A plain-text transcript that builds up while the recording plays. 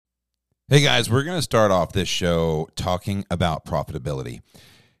Hey guys, we're going to start off this show talking about profitability.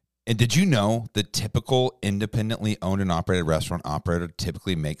 And did you know the typical independently owned and operated restaurant operator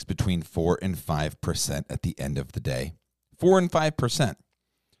typically makes between 4 and 5% at the end of the day? 4 and 5%.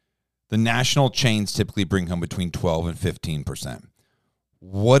 The national chains typically bring home between 12 and 15%.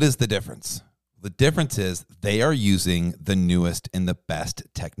 What is the difference? The difference is they are using the newest and the best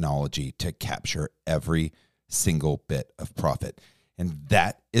technology to capture every single bit of profit. And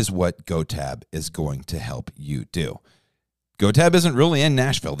that is what GoTab is going to help you do. GoTab isn't really in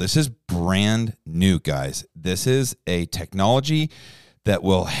Nashville. This is brand new, guys. This is a technology that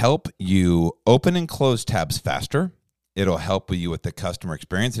will help you open and close tabs faster. It'll help you with the customer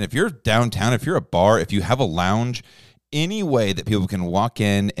experience. And if you're downtown, if you're a bar, if you have a lounge, any way that people can walk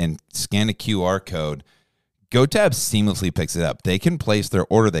in and scan a QR code, GoTab seamlessly picks it up. They can place their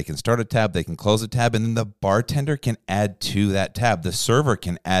order, they can start a tab, they can close a tab, and then the bartender can add to that tab. The server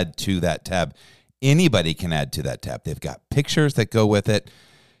can add to that tab. Anybody can add to that tab. They've got pictures that go with it.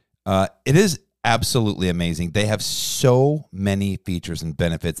 It is absolutely amazing. They have so many features and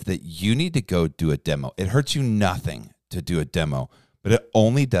benefits that you need to go do a demo. It hurts you nothing to do a demo, but it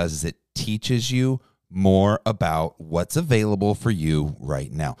only does is it teaches you more about what's available for you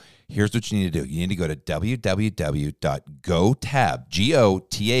right now. Here's what you need to do. You need to go to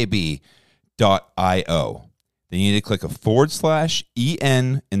www.gotab.io. Then you need to click a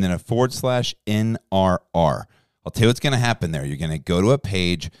 /EN and then a /NRR. I'll tell you what's going to happen there. You're going to go to a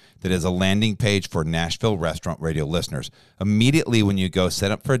page that is a landing page for Nashville Restaurant Radio listeners. Immediately when you go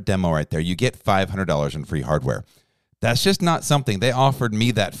set up for a demo right there, you get $500 in free hardware. That's just not something. They offered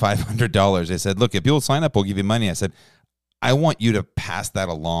me that $500. They said, look, if you'll sign up, we'll give you money. I said, I want you to pass that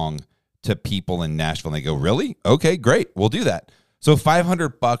along to people in Nashville. And they go, really? Okay, great. We'll do that. So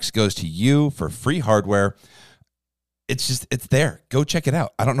 $500 goes to you for free hardware. It's there. Go check it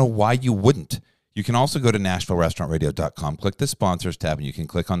out. I don't know why you wouldn't. You can also go to NashvilleRestaurantRadio.com, click the sponsors tab, and you can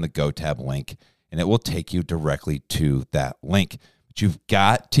click on the GoTab link, and it will take you directly to that link. But you've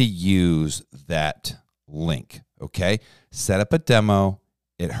got to use that link, okay? Set up a demo.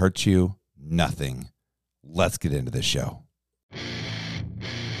 It hurts you nothing. Let's get into this show.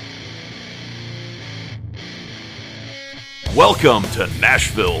 Welcome to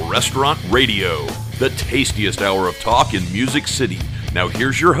Nashville Restaurant Radio, the tastiest hour of talk in Music City. Now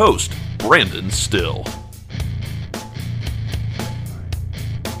here's your host, Brandon Still.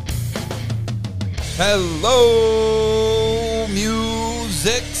 Hello,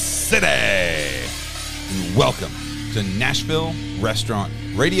 Music City, and welcome to Nashville Restaurant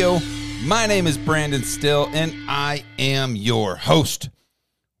Radio. My name is Brandon Still, and I am your host.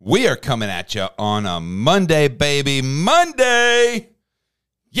 We are coming at you on a Monday, baby. Monday!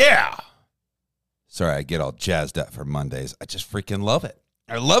 Yeah! Sorry, I get all jazzed up for Mondays. I just freaking love it.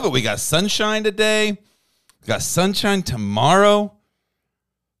 I love it. We got sunshine today. We got sunshine tomorrow.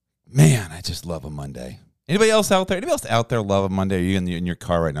 Man, I just love a Monday. Anybody else out there? Anybody else out there love a Monday? Are you in your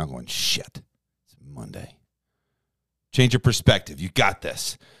car right now going, shit, it's Monday? Change your perspective. You got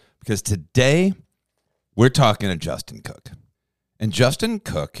this. Because today, we're talking to Justin Cook. And Justin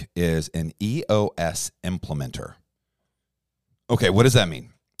Cook is an EOS implementer. Okay, what does that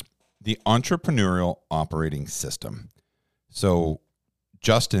mean? The Entrepreneurial Operating System. So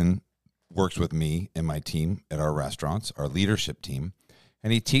Justin works with me and my team at our restaurants, our leadership team,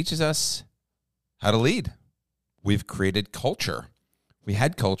 and he teaches us how to lead. We've created culture. We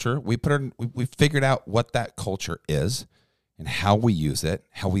had culture. We figured out what that culture is and how we use it,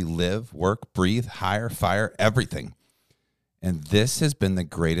 how we live, work, breathe, hire, fire, everything. And this has been the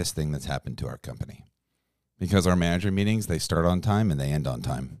greatest thing that's happened to our company because our manager meetings, they start on time and they end on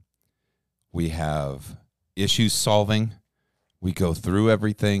time. We have issues solving. We go through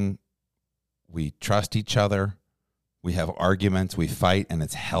everything. We trust each other. We have arguments. We fight, and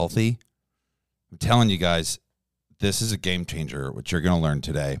it's healthy. I'm telling you guys, this is a game changer, which you're going to learn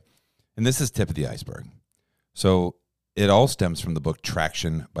today. And this is tip of the iceberg. So it all stems from the book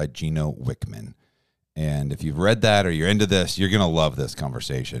Traction by Gino Wickman. And if you've read that or you're into this, you're going to love this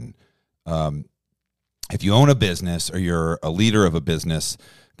conversation. If you own a business or you're a leader of a business,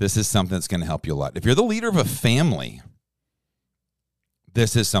 this is something that's going to help you a lot. If you're the leader of a family,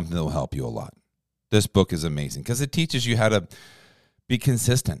 this is something that will help you a lot. This book is amazing because it teaches you how to be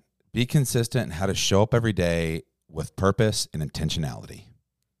consistent. Be consistent and how to show up every day with purpose and intentionality.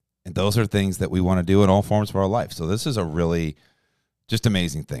 And those are things that we want to do in all forms of our life. So this is a really just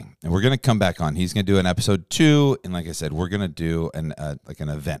amazing thing. And we're going to come back on. He's going to do an episode 2. And like I said, we're going to do an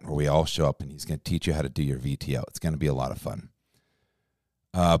event where we all show up and he's going to teach you how to do your VTO. It's going to be a lot of fun.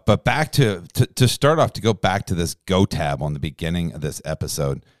 But back to start off, to go back to this GoTab on the beginning of this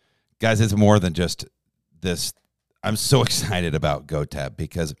episode, Guys, it's more than just this. I'm so excited about GoTab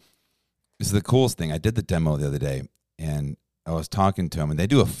because this is the coolest thing. I did the demo the other day, and I was talking to them, and they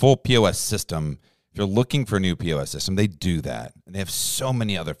do a full POS system. If you're looking for a new POS system, they do that, and they have so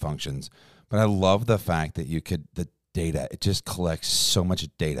many other functions. But I love the fact that the data, it just collects so much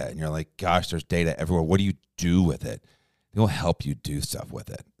data, and you're like, gosh, there's data everywhere. What do you do with it? They will help you do stuff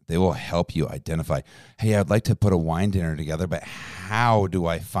with it. They will help you identify, hey, I'd like to put a wine dinner together, but how do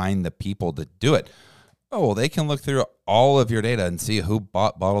I find the people to do it? Oh, well, they can look through all of your data and see who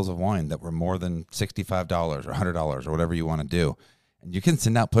bought bottles of wine that were more than $65 or $100 or whatever you want to do. And you can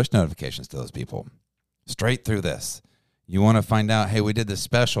send out push notifications to those people straight through this. You want to find out, hey, we did this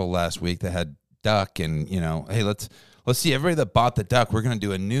special last week that had duck, and, hey, let's see everybody that bought the duck. We're going to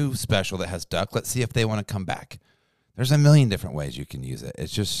do a new special that has duck. Let's see if they want to come back. There's a million different ways you can use it.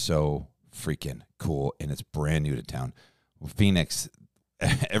 It's just so freaking cool, and it's brand new to town. Phoenix,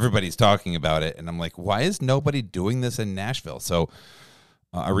 everybody's talking about it, and I'm like, why is nobody doing this in Nashville? So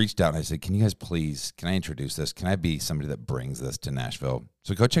I reached out and I said, can I introduce this? Can I be somebody that brings this to Nashville?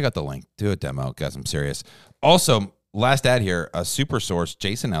 So go check out the link. Do a demo, guys. I'm serious. Also, last ad here, Super Source,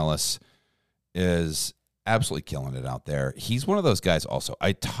 Jason Ellis is absolutely killing it out there. He's one of those guys also.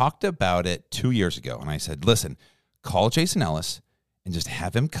 I talked about it 2 years ago, and I said, listen, call Jason Ellis and just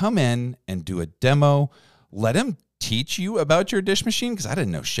have him come in and do a demo. Let him teach you about your dish machine, because I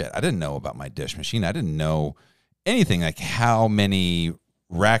didn't know shit. I didn't know about my dish machine. I didn't know anything, like how many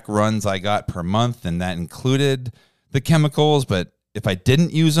rack runs I got per month, and that included the chemicals. But if I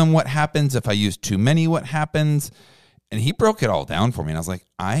didn't use them, what happens? If I use too many, what happens? And he broke it all down for me, and I was like,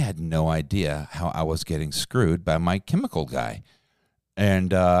 I had no idea how I was getting screwed by my chemical guy.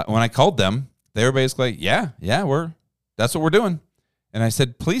 And when I called them, they were basically, yeah, that's what we're doing. And I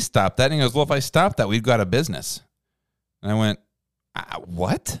said, please stop that. And he goes, well, if I stop that, we've got a business. And I went,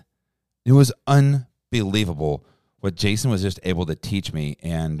 what? It was unbelievable what Jason was just able to teach me.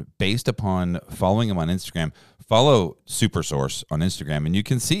 And based upon following him on Instagram, follow SuperSource on Instagram, and you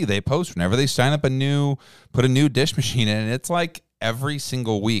can see they post whenever they sign up put a new dish machine in. And it's like every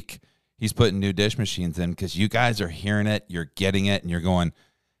single week he's putting new dish machines in, because you guys are hearing it, you're getting it, and you're going,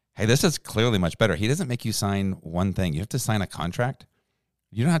 hey, this is clearly much better. He doesn't make you sign one thing. You have to sign a contract.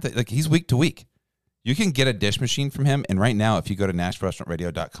 You don't have to, he's week to week. You can get a dish machine from him. And right now, if you go to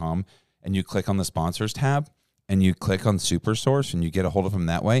NashvilleRestaurantRadio.com and you click on the sponsors tab and you click on SuperSource and you get a hold of him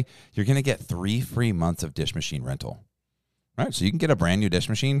that way, you're going to get 3 free months of dish machine rental. All right, so you can get a brand new dish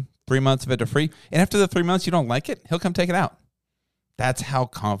machine, 3 months of it are free. And after the 3 months you don't like it, he'll come take it out. That's how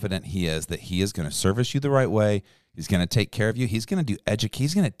confident he is that he is going to service you the right way. He's going to take care of you. He's going to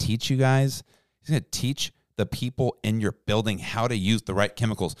he's going to teach you guys. He's going to teach the people in your building how to use the right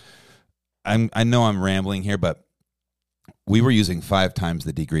chemicals. I know I'm rambling here, but we were using 5 times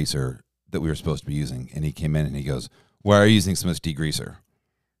the degreaser that we were supposed to be using. And he came in and he goes, why are you using so much degreaser?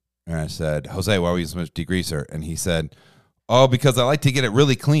 And I said, Jose, why are we using so much degreaser? And he said, oh, because I like to get it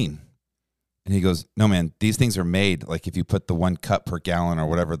really clean. And he goes, no, man, these things are made, like if you put the 1 cup per gallon or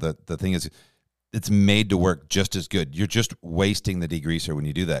whatever the thing is, it's made to work just as good. You're just wasting the degreaser when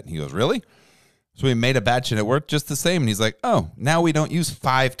you do that. And he goes, really? So we made a batch and it worked just the same. And he's like, oh, now we don't use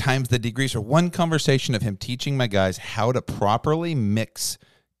 5 times the degreaser. One conversation of him teaching my guys how to properly mix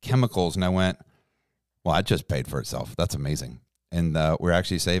chemicals. And I went, well, I just paid for itself. That's amazing. And we're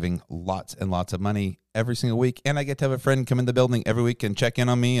actually saving lots and lots of money every single week. And I get to have a friend come in the building every week and check in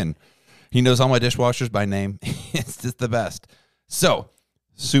on me. And he knows all my dishwashers by name. It's just the best. So,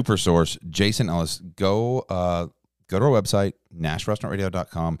 SuperSource, Jason Ellis, go to our website,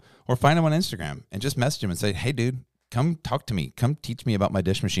 NashvilleRestaurantRadio.com, or find him on Instagram and just message him and say, hey, dude, come talk to me. Come teach me about my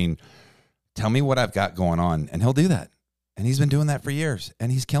dish machine. Tell me what I've got going on. And he'll do that. And he's been doing that for years,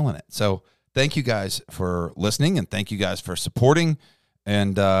 and he's killing it. So thank you guys for listening, and thank you guys for supporting.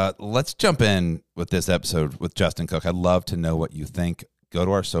 And let's jump in with this episode with Justin Cook. I'd love to know what you think. Go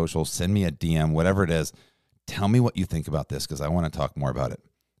to our socials, send me a DM, whatever it is. Tell me what you think about this, because I want to talk more about it.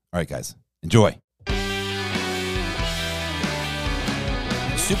 All right, guys, enjoy.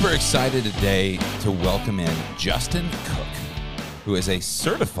 Super excited today to welcome in Justin Cook, who is a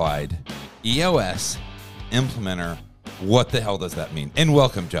certified EOS implementer. What the hell does that mean? And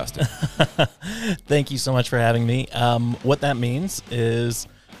welcome, Justin. Thank you so much for having me. What that means is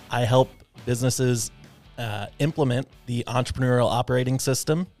I help businesses implement the entrepreneurial operating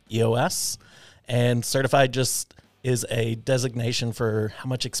system, EOS, and certified just is a designation for how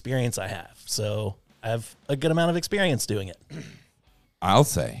much experience I have. So I have a good amount of experience doing it. I'll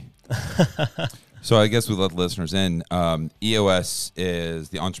say. So I guess we let listeners in. EOS is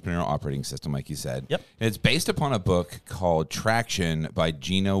the Entrepreneurial Operating System, like you said. Yep. And it's based upon a book called Traction by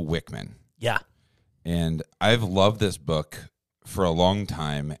Gino Wickman. Yeah. And I've loved this book for a long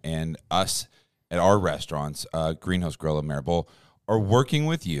time. And us at our restaurants, Greenhouse Grill and Maribel, are working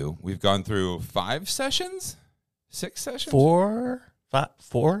with you. We've gone through 5 sessions? 6 sessions? 4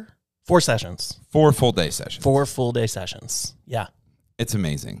 sessions. 4 full day sessions. 4 full day sessions. Yeah. It's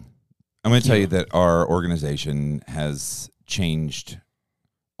amazing. I'm going to tell you that our organization has changed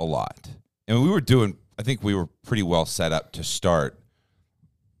a lot. And I think we were pretty well set up to start,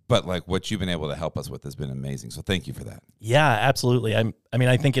 but like what you've been able to help us with has been amazing. So thank you for that. Yeah, absolutely.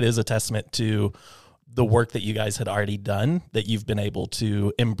 I think it is a testament to the work that you guys had already done, that you've been able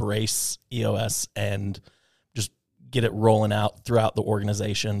to embrace EOS and just get it rolling out throughout the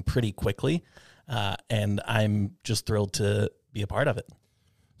organization pretty quickly. And I'm just thrilled to be a part of it.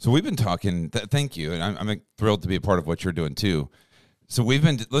 So we've been talking, thank you, and I'm thrilled to be a part of what you're doing too. So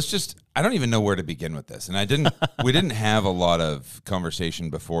I don't even know where to begin with this. And we didn't have a lot of conversation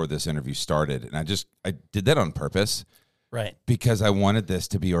before this interview started. And I did that on purpose. Right. Because I wanted this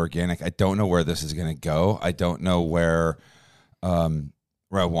to be organic. I don't know where this is going to go. I don't know where I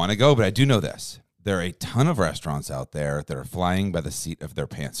want to go, but I do know this. There are a ton of restaurants out there that are flying by the seat of their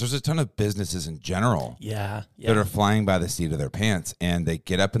pants. There's a ton of businesses in general that are flying by the seat of their pants, and they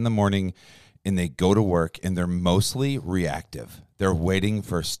get up in the morning and they go to work, and they're mostly reactive. They're waiting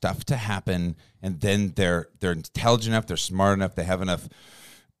for stuff to happen, and then they're intelligent enough, they're smart enough, they have enough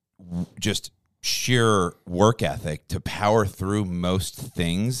just sheer work ethic to power through most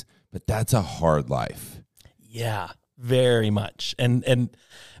things, but that's a hard life. Yeah, very much. And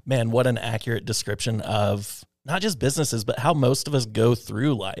man, what an accurate description of not just businesses, but how most of us go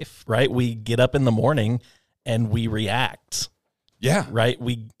through life, right? We get up in the morning and we react. Yeah. Right?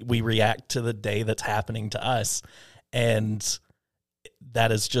 We react to the day that's happening to us. And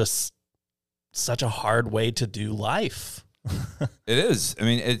that is just such a hard way to do life. It is. I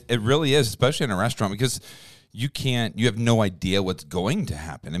mean, it really is, especially in a restaurant, because you have no idea what's going to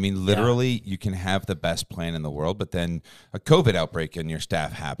happen. I mean, literally, you can have the best plan in the world, but then a COVID outbreak in your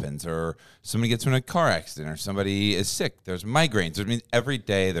staff happens, or somebody gets in a car accident, or somebody is sick. There's migraines. I mean, every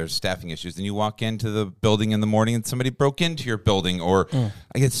day there's staffing issues. And you walk into the building in the morning and somebody broke into your building, or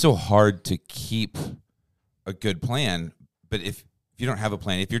it's so hard to keep a good plan. But if you don't have a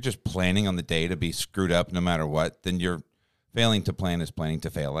plan, if you're just planning on the day to be screwed up no matter what, then you're failing to plan is planning to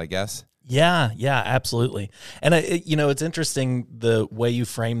fail, I guess. Yeah, absolutely. And it's interesting the way you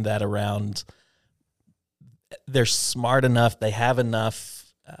frame that around they're smart enough, they have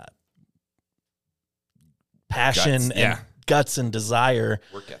enough passion and guts and desire,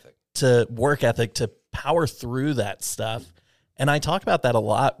 work ethic to power through that stuff. And I talk about that a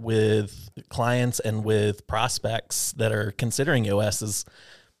lot with clients and with prospects that are considering EOS is,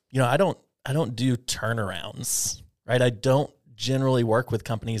 I don't do turnarounds, right? I don't generally work with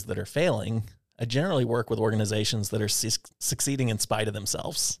companies that are failing. I generally work with organizations that are succeeding in spite of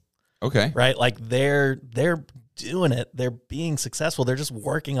themselves. Okay. Right? Like they're doing it. They're being successful. They're just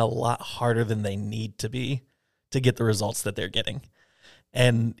working a lot harder than they need to be to get the results that they're getting.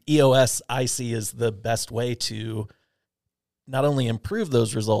 And EOS, I see, is the best way to not only improve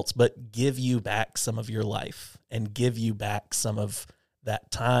those results, but give you back some of your life and give you back some of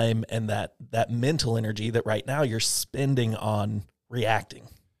that time and that mental energy that right now you're spending on reacting.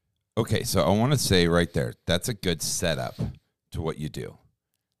 Okay, so I want to say right there, that's a good setup to what you do,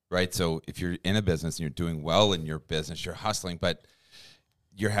 right? So if you're in a business and you're doing well in your business, you're hustling, but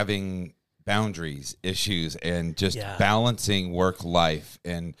you're having boundaries, issues, and just balancing work life.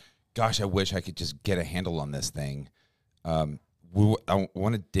 And gosh, I wish I could just get a handle on this thing. I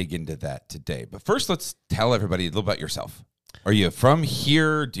want to dig into that today. But first, let's tell everybody a little about yourself. Are you from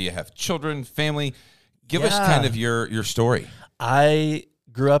here? Do you have children, family? Give us kind of your story. I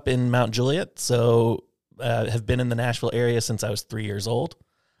grew up in Mount Juliet, so have been in the Nashville area since I was 3 years old.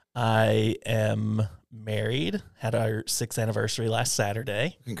 I am married, had our 6th anniversary last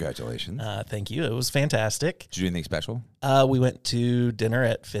Saturday. Congratulations. Thank you. It was fantastic. Did you do anything special? We went to dinner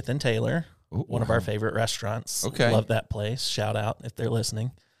at 5th and Taylor, one of our favorite restaurants. Okay. Love that place. Shout out if they're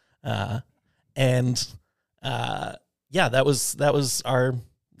listening. That was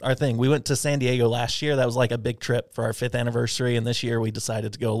our thing. We went to San Diego last year. That was like a big trip for our 5th anniversary. And this year we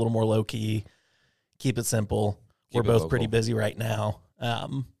decided to go a little more low key, keep it simple. We're both pretty busy right now.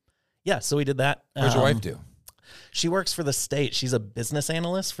 So we did that. What does your wife do? She works for the state. She's a business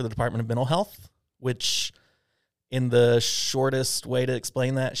analyst for the Department of Mental Health, which in the shortest way to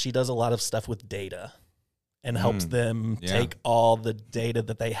explain that, she does a lot of stuff with data and helps them take all the data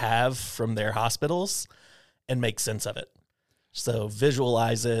that they have from their hospitals and make sense of it. So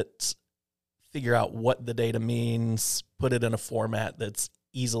visualize it, figure out what the data means, put it in a format that's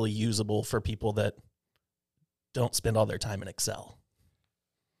easily usable for people that don't spend all their time in Excel.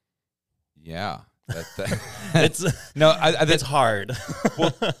 Yeah. It's it's hard.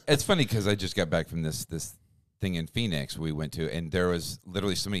 Well, it's funny because I just got back from this thing in Phoenix we went to, and there was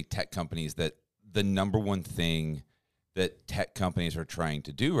literally so many tech companies that the number one thing that tech companies are trying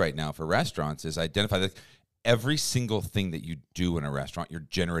to do right now for restaurants is identify that every single thing that you do in a restaurant, you're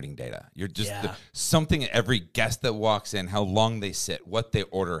generating data. You're just something, every guest that walks in, how long they sit, what they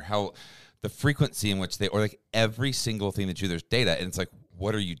order, how the frequency in which they order, like every single thing that you do, there's data. And it's like,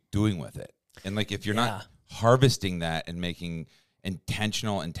 what are you doing with it? And like, if you're not harvesting that and making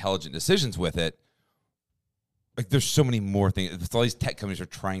intentional, intelligent decisions with it, like there's so many more things. All these tech companies are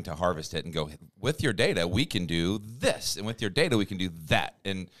trying to harvest it and go, with your data, we can do this. And with your data, we can do that.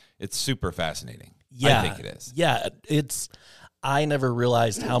 And it's super fascinating. Yeah. I think it is. Yeah. I never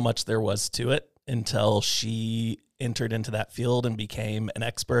realized how much there was to it until she entered into that field and became an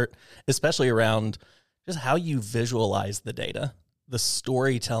expert, especially around just how you visualize the data, the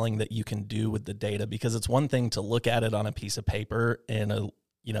storytelling that you can do with the data, because it's one thing to look at it on a piece of paper in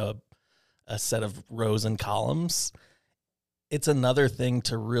a set of rows and columns. It's another thing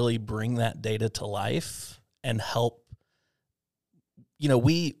to really bring that data to life and help.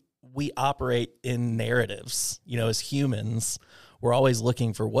 We operate in narratives. As humans, we're always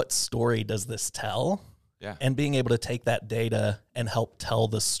looking for what story does this tell? Yeah. And being able to take that data and help tell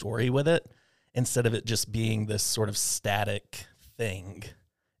the story with it instead of it just being this sort of static thing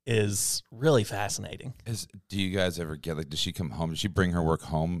is really fascinating. Do you guys ever get does she come home? Does she bring her work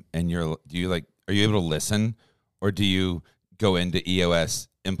home and are you able to listen, or do you go into EOS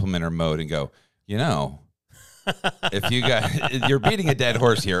implementer mode and go, if you're beating a dead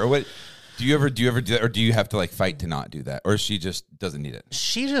horse here, or what? Do you ever do that, or do you have to fight to not do that, or she just doesn't need it?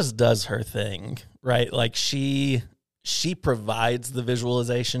 She just does her thing, right? Like she provides the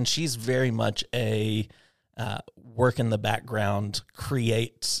visualization. She's very much a work in the background,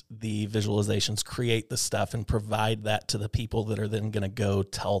 create the visualizations, create the stuff, and provide that to the people that are then going to go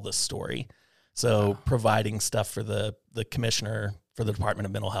tell the story. So providing stuff for the commissioner for the Department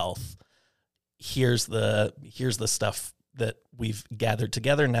of Mental Health. Here's the stuff that we've gathered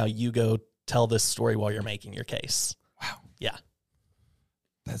together. Now you go tell this story while you're making your case. Wow. Yeah.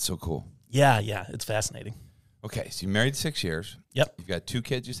 That's so cool. Yeah. It's fascinating. Okay, so you married 6 years. Yep. You've got 2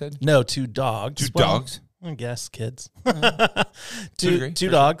 kids, you said? No, 2 dogs. 2 dogs? I guess kids. Two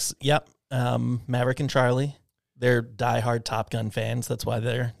dogs. Yep. Maverick and Charlie. They're diehard Top Gun fans. That's why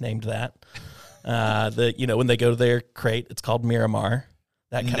they're named that. When they go to their crate, it's called Miramar.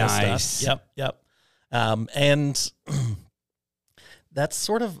 That kind of stuff. Yep. And that's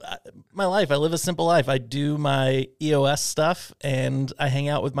sort of my life. I live a simple life. I do my EOS stuff, and I hang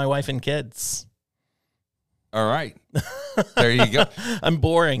out with my wife and kids. All right. There you go. I'm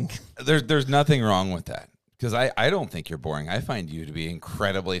boring. There's nothing wrong with that, because I don't think you're boring. I find you to be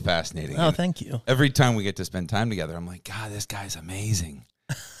incredibly fascinating. Oh, thank you. Every time we get to spend time together, I'm like, God, this guy's amazing,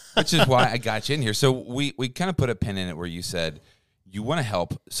 which is why I got you in here. So we kind of put a pin in it where you said you want to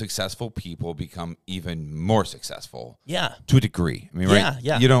help successful people become even more successful. Yeah. To a degree. I mean, right?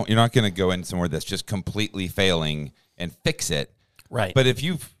 Yeah. You're not going to go in somewhere that's just completely failing and fix it. Right. But if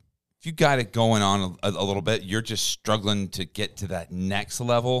you got it going on a little bit, you're just struggling to get to that next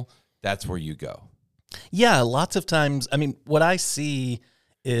level, that's where you go. Yeah, lots of times. I mean, what I see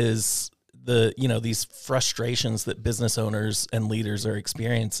is these frustrations that business owners and leaders are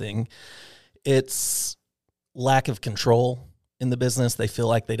experiencing. It's lack of control in the business. They feel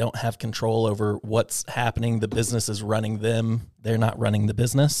like they don't have control over what's happening. The business is running them. They're not running the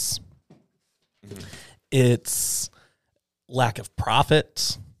business. Mm-hmm. It's lack of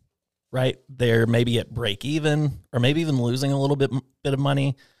profit, right? They're maybe at break even, or maybe even losing a little bit of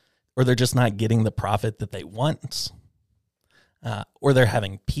money, or they're just not getting the profit that they want, or they're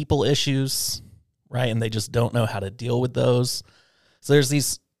having people issues, right? And they just don't know how to deal with those. So there's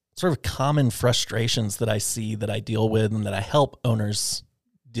these sort of common frustrations that I see, that I deal with, and that I help owners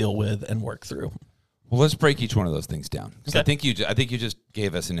deal with and work through. Well, let's break each one of those things down. Okay. I think you just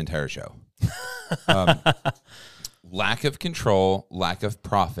gave us an entire show. Lack of control, lack of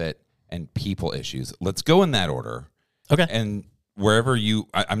profit, and people issues. Let's go in that order. Okay. And wherever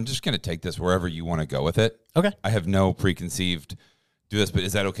I'm just going to take this wherever you want to go with it. Okay. I have no preconceived do this, but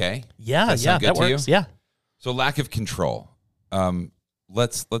is that okay? Yeah, that works. You? Yeah. So lack of control.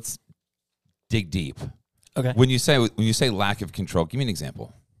 Let's dig deep. Okay. When you say lack of control, give me an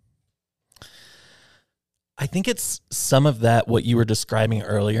example. think it's some of that, what you were describing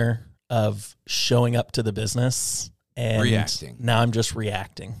earlier, of showing up to the business and reacting. Now I'm just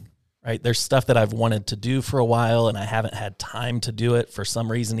reacting, right? There's stuff that I've wanted to do for a while and I haven't had time to do it for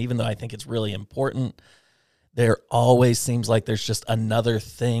some reason, even though I think it's really important. There always seems like there's just another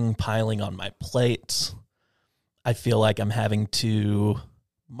thing piling on my plate. I feel like I'm having to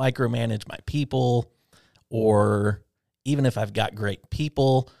micromanage my people, or even if I've got great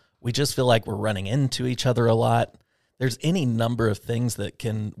people, we just feel like we're running into each other a lot. There's any number of things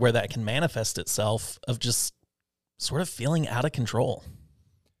where that can manifest itself of just sort of feeling out of control.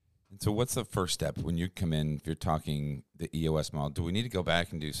 And so what's the first step when you come in, if you're talking the EOS model? Do we need to go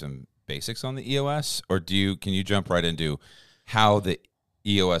back and do some basics on the EOS, or can you jump right into how the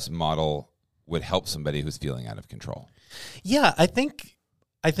EOS model would help somebody who's feeling out of control? Yeah, I think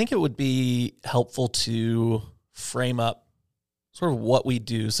it would be helpful to frame up sort of what we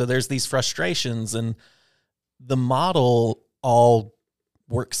do. So there's these frustrations, and the model all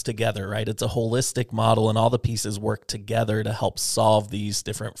works together, right? It's a holistic model, and all the pieces work together to help solve these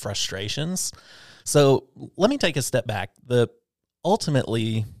different frustrations. So let me take a step back.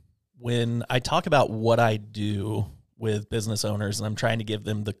 Ultimately, when I talk about what I do with business owners, and I'm trying to give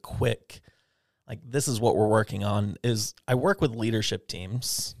them the quick, like, this is what we're working on, is I work with leadership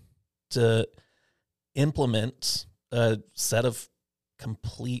teams to implement a set of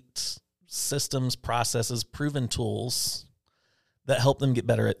complete systems, processes, proven tools that help them get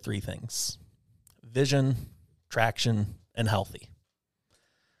better at three things: vision, traction, and healthy.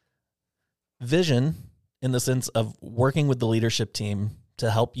 Vision, in the sense of working with the leadership team to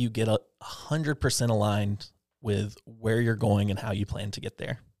help you get 100% aligned with where you're going and how you plan to get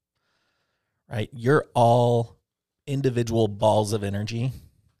there, right? You're all individual balls of energy,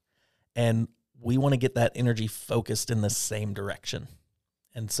 and we want to get that energy focused in the same direction.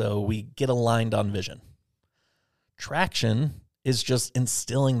 And so we get aligned on vision. Traction is just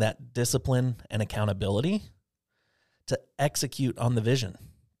instilling that discipline and accountability to execute on the vision,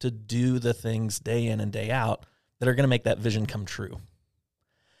 to do the things day in and day out that are going to make that vision come true.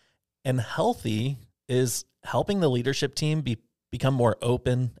 And healthy is helping the leadership team become more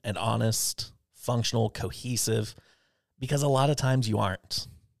open and honest, functional, cohesive, because a lot of times you aren't.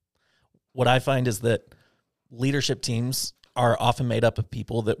 What I find is that leadership teams are often made up of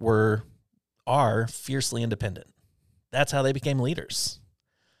people that are fiercely independent. That's how they became leaders.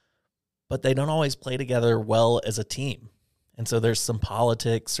 But they don't always play together well as a team. And so there's some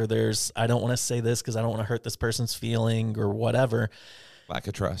politics, or I don't want to say this because I don't want to hurt this person's feeling or whatever. Lack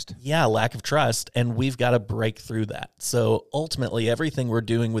of trust. Yeah, lack of trust. And we've got to break through that. So ultimately, everything we're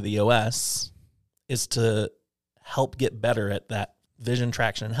doing with EOS is to help get better at that vision,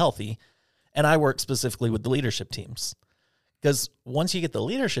 traction, and healthy. And I work specifically with the leadership teams, because once you get the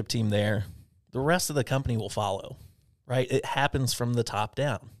leadership team there, the rest of the company will follow, right? It happens from the top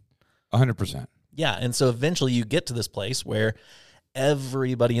down. 100%. Yeah, and so eventually you get to this place where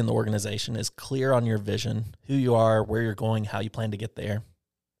everybody in the organization is clear on your vision, who you are, where you're going, how you plan to get there.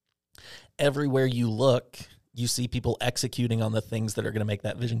 Everywhere you look, you see people executing on the things that are going to make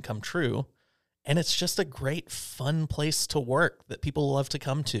that vision come true. And it's just a great, fun place to work that people love to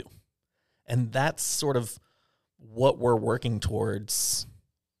come to. And that's sort of what we're working towards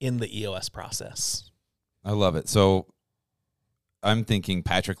in the EOS process. I love it. So I'm thinking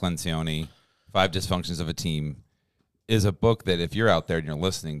Patrick Lencioni, 5 Dysfunctions of a Team, is a book that if you're out there and you're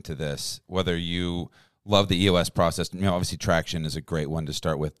listening to this, whether you love the EOS process, obviously traction is a great one to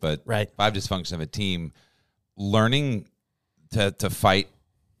start with, but right. 5 Dysfunctions of a Team, learning to fight,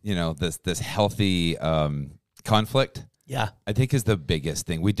 this healthy conflict, yeah, I think is the biggest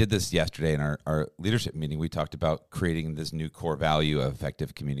thing. We did this yesterday in our leadership meeting. We talked about creating this new core value of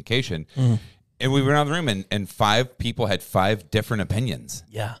effective communication. Mm-hmm. And we went around the room, and 5 people had 5 different opinions.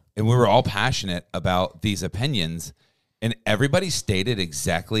 Yeah. And we were all passionate about these opinions, and everybody stated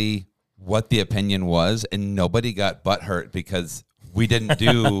exactly what the opinion was, and nobody got butthurt because we didn't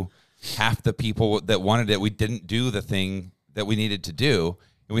do half the people that wanted it. We didn't do the thing that we needed to do,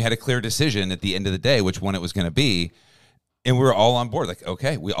 and we had a clear decision at the end of the day which one it was going to be. And we were all on board. Like,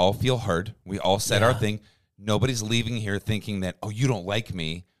 okay, we all feel heard. We all said our thing. Nobody's leaving here thinking that, oh, you don't like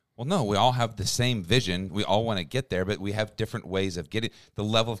me. Well, no, we all have the same vision. We all want to get there, but we have different ways of getting the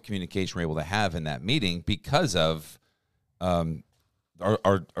level of communication we're able to have in that meeting because of our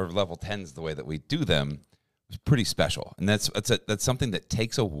level 10s, the way that we do them is pretty special. And that's something that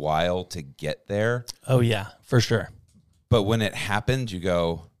takes a while to get there. Oh, yeah, for sure. But when it happens, you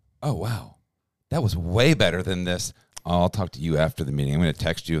go, oh, wow, that was way better than this. I'll talk to you after the meeting. I'm going to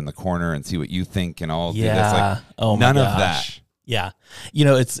text you in the corner and see what you think, and all. Yeah. Like, none of that. Yeah.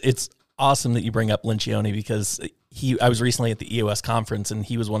 It's awesome that you bring up Lincioni because I was recently at the EOS conference and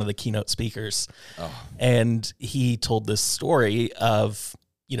he was one of the keynote speakers. Oh. And he told this story of,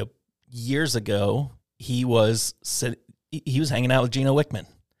 years ago, he was hanging out with Gino Wickman.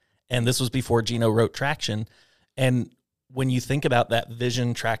 And this was before Gino wrote Traction. And when you think about that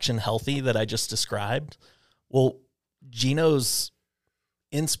vision, traction, healthy that I just described, well, Gino's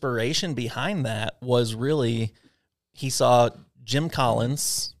inspiration behind that was really, he saw Jim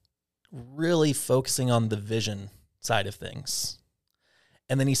Collins really focusing on the vision side of things.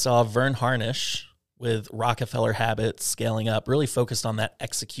 And then he saw Vern Harnish with Rockefeller Habits, scaling up, really focused on that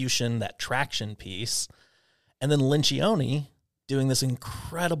execution, that traction piece. And then Lincioni doing this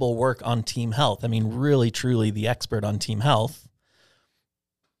incredible work on team health. I mean, really, truly the expert on team health.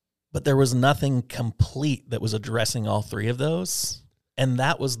 But there was nothing complete that was addressing all three of those. And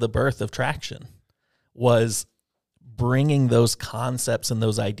that was the birth of Traction, was bringing those concepts and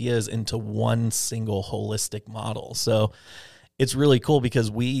those ideas into one single holistic model. So it's really cool because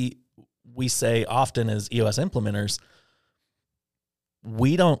we say often as EOS implementers,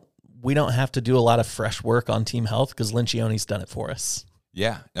 we don't have to do a lot of fresh work on team health because Lincioni's done it for us.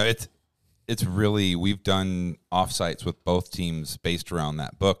 Yeah, no, it's really, we've done offsites with both teams based around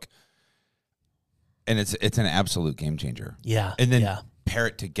that book, and it's an absolute game changer. Yeah, and then pair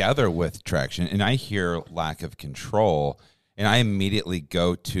it together with Traction, and I hear lack of control, and I immediately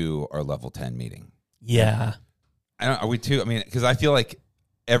go to our level 10 meeting. Yeah, are we too? I mean, because I feel like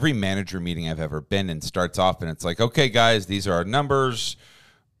every manager meeting I've ever been in starts off, and it's like, okay, guys, these are our numbers.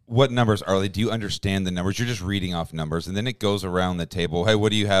 What numbers are they? Do you understand the numbers? You're just reading off numbers, and then it goes around the table. Hey,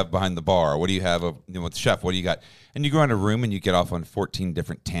 what do you have behind the bar? What do you have with the chef? What do you got? And you go around a room and you get off on 14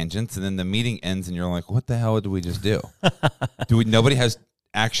 different tangents, and then the meeting ends, and you're like, what the hell did we just do? Nobody has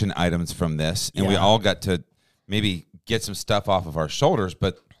action items from this, and we all got to maybe get some stuff off of our shoulders,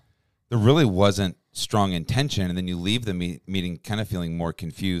 but there really wasn't strong intention, and then you leave the meeting kind of feeling more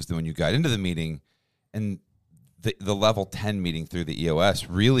confused than when you got into the meeting, and the level 10 meeting through the EOS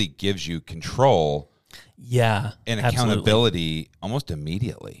really gives you control and accountability almost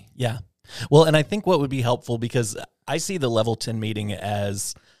immediately. Yeah. Well, and I think what would be helpful, because I see the level 10 meeting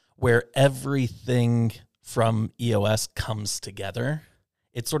as where everything from EOS comes together.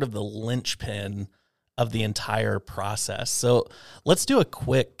 It's sort of the linchpin of the entire process. So let's do a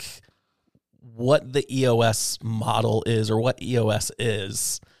quick what the EOS model is, or what EOS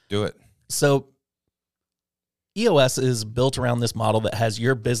is. Do it. So EOS is built around this model that has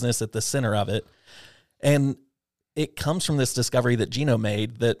your business at the center of it. And it comes from this discovery that Gino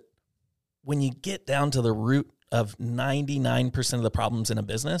made that when you get down to the root of 99% of the problems in a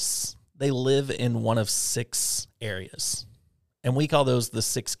business, they live in one of 6 areas. And we call those the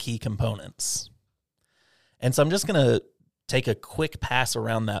 6 key components. And so I'm just going to take a quick pass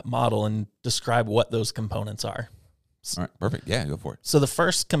around that model and describe what those components are. All right, perfect. Yeah, go for it. So the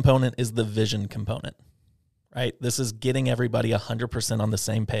first component is the vision component. Right? This is getting everybody 100% on the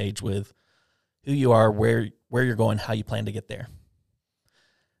same page with who you are, where you're going, how you plan to get there.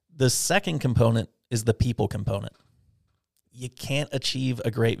 The second component is the people component. You can't achieve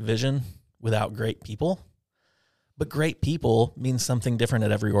a great vision without great people, but great people means something different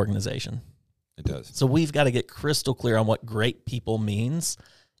at every organization. It does. So we've got to get crystal clear on what great people means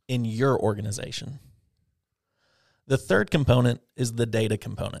in your organization. The third component is the data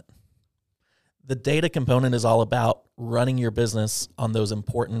component. The data component is all about running your business on those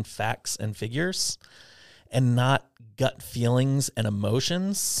important facts and figures and not gut feelings and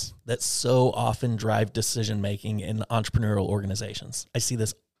emotions that so often drive decision-making in entrepreneurial organizations. I see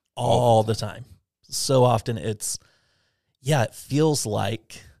this all the time. So often it feels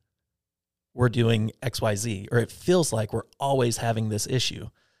like we're doing XYZ, or it feels like we're always having this issue.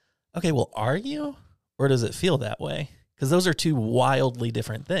 Okay, well, are you? Or does it feel that way? Because those are two wildly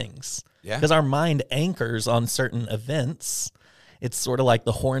different things. Yeah. Because our mind anchors on certain events. It's sort of like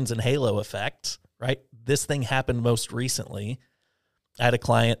the horns and halo effect, right? This thing happened most recently. I had a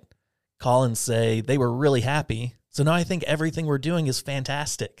client call and say they were really happy. So now I think everything we're doing is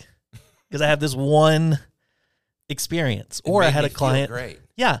fantastic because I have this one experience. Or I had a client.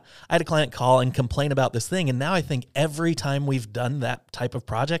 Yeah. I had a client call and complain about this thing. And now I think every time we've done that type of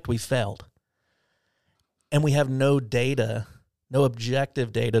project, we've failed. And we have no data, no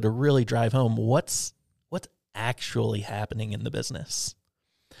objective data to really drive home what's actually happening in the business.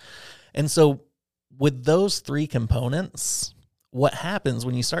 And so with those 3 components, what happens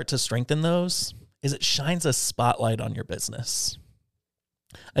when you start to strengthen those is it shines a spotlight on your business.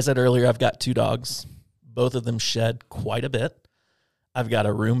 I said earlier, I've got 2 dogs. Both of them shed quite a bit. I've got a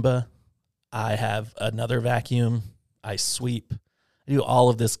Roomba. I have another vacuum. I sweep. I do all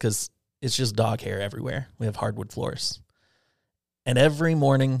of this because it's just dog hair everywhere. We have hardwood floors. And every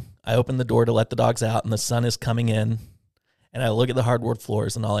morning I open the door to let the dogs out and the sun is coming in and I look at the hardwood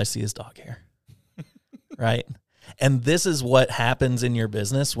floors and all I see is dog hair. Right? And this is what happens in your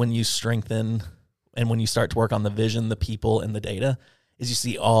business when you strengthen and when you start to work on the vision, the people, and the data, is you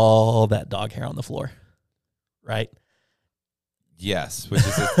see all that dog hair on the floor. Right? Yes, which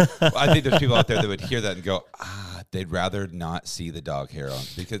is I think there's people out there that would hear that and go, they'd rather not see the dog hair on,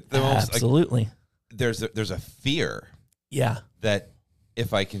 because absolutely, there's a fear, that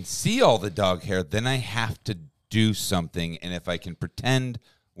if I can see all the dog hair, then I have to do something, and if I can pretend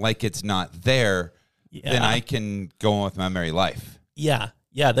like it's not there, then I can go on with my merry life. Yeah,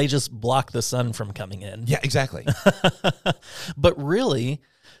 they just block the sun from coming in. Yeah, exactly. But really,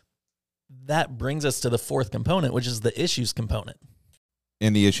 that brings us to the fourth component, which is the issues component.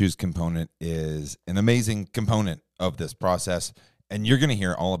 And the issues component is an amazing component of this process, and you're going to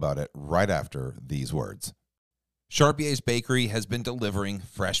hear all about it right after these words. Charpier's Bakery has been delivering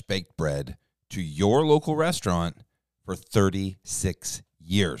fresh baked bread to your local restaurant for 36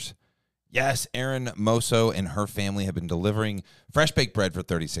 years. Yes, Erin Moso and her family have been delivering fresh baked bread for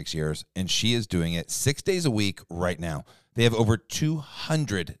 36 years, and she is doing it 6 days a week right now. They have over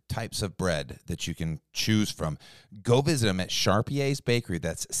 200 types of bread that you can choose from. Go visit them at Charpier's Bakery.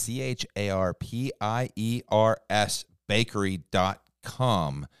 That's CHARPIERS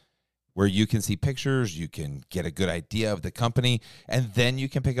bakery.com, where you can see pictures, you can get a good idea of the company, and then you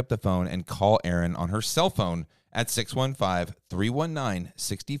can pick up the phone and call Erin on her cell phone at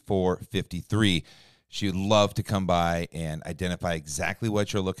 615-319-6453. She would love to come by and identify exactly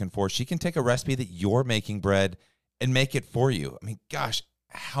what you're looking for. She can take a recipe that you're making bread and make it for you. I mean, gosh,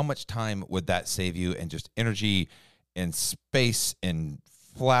 how much time would that save you, and just energy and space and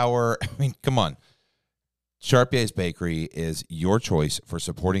flour? I mean, come on. Charpier's Bakery is your choice for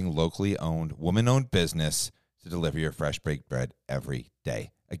supporting locally owned, woman-owned business to deliver your fresh baked bread every day.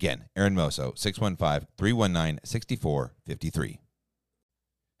 Again, Erin Moso, 615-319-6453.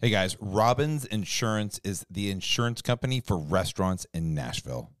 Hey guys, Robbins Insurance is the insurance company for restaurants in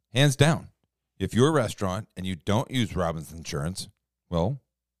Nashville. Hands down. If you're a restaurant and you don't use Robbins Insurance, well,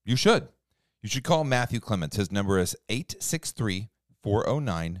 you should. You should call Matthew Clements. His number is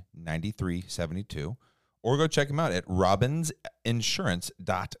 863-409-9372. Or go check him out at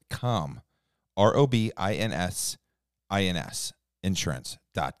robinsinsurance.com. ROBINS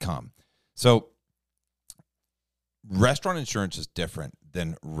insurance.com. So restaurant insurance is different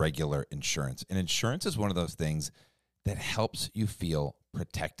than regular insurance. And insurance is one of those things that helps you feel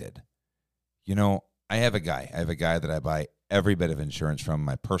protected. You know, I have a guy that I buy every bit of insurance from,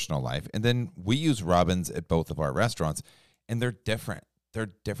 my personal life. And then we use Robbins at both of our restaurants, and they're different.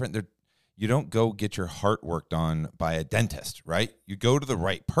 You don't go get your heart worked on by a dentist, right? You go to the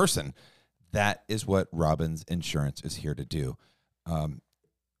right person. That is what Robbins Insurance is here to do.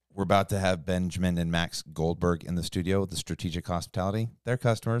 We're about to have Benjamin and Max Goldberg in the studio with the Strategic Hospitality. Their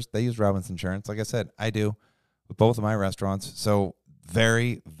customers, they use Robbins Insurance. Like I said, I do with both of my restaurants. So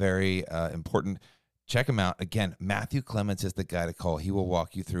very, very important. Check him out. Again, Matthew Clements is the guy to call. He will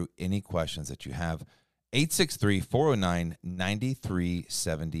walk you through any questions that you have.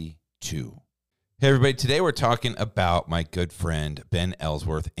 863-409-9372. Hey, everybody. Today we're talking about my good friend, Ben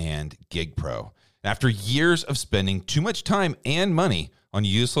Ellsworth and GigPro. After years of spending too much time and money on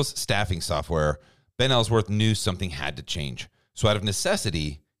useless staffing software, Ben Ellsworth knew something had to change. So out of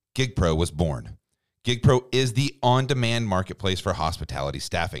necessity, GigPro was born. GigPro is the on-demand marketplace for hospitality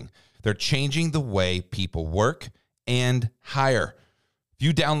staffing. They're changing the way people work and hire. If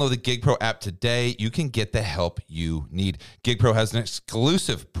you download the GigPro app today, you can get the help you need. GigPro has an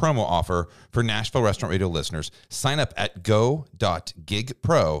exclusive promo offer for Nashville Restaurant Radio listeners. Sign up at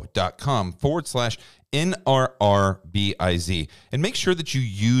go.gigpro.com/NRRBIZ and make sure that you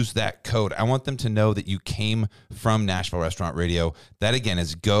use that code. I want them to know that you came from Nashville Restaurant Radio. That again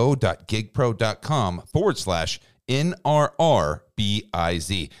is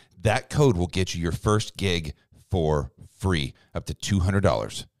go.gigpro.com/NRRBIZ. That code will get you your first gig for free, up to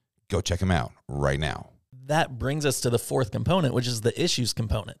 $200. Go check them out right now. That brings us to the fourth component, which is the issues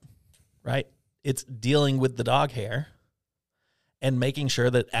component, right? It's dealing with the dog hair and making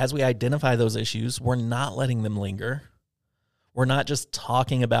sure that as we identify those issues, we're not letting them linger. We're not just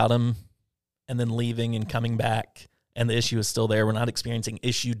talking about them and then leaving and coming back and the issue is still there. We're not experiencing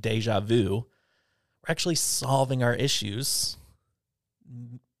issue deja vu. We're actually solving our issues,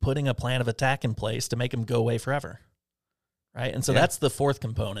 putting a plan of attack in place to make them go away forever. Right. And so that's the fourth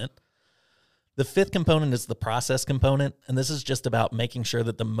component. The fifth component is the process component. And this is just about making sure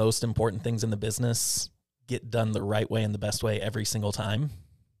that the most important things in the business get done the right way and the best way every single time.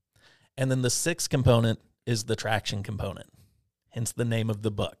 And then the sixth component is the traction component, hence the name of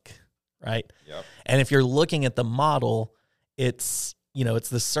the book, right? Yep. And if you're looking at the model, it's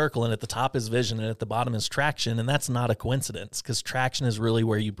the circle, and at the top is vision, and at the bottom is traction, and that's not a coincidence, because traction is really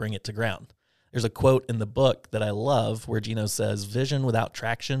where you bring it to ground. There's a quote in the book that I love where Gino says, "Vision without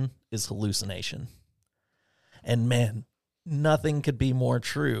traction is hallucination." And man, nothing could be more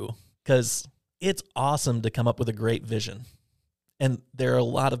true, because it's awesome to come up with a great vision. And there are a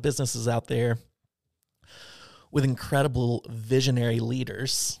lot of businesses out there with incredible visionary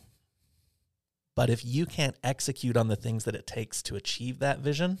leaders. But if you can't execute on the things that it takes to achieve that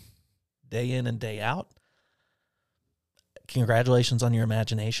vision day in and day out, congratulations on your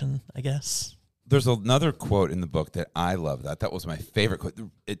imagination, I guess. There's another quote in the book that I love. That was my favorite quote.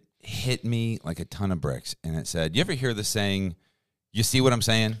 It hit me like a ton of bricks. And it said, you ever hear the saying, "You see what I'm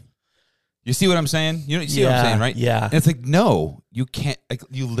saying? You see what I'm saying? You see what I'm saying, right?" Yeah. And it's like, no, you can't. Like,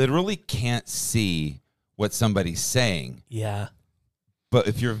 you literally can't see what somebody's saying. Yeah. But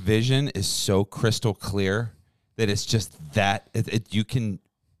if your vision is so crystal clear that it's just that, you can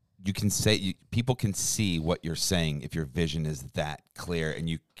say, people can see what you're saying if your vision is that clear, and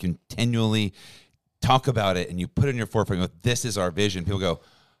you continually talk about it and you put it in your forefront. This is our vision. People go,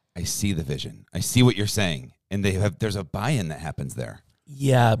 "I see the vision. I see what you're saying," and there's a buy-in that happens there.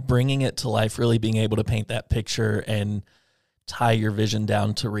 Yeah, bringing it to life, really being able to paint that picture and tie your vision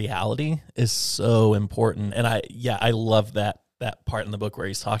down to reality is so important. And I love that part in the book where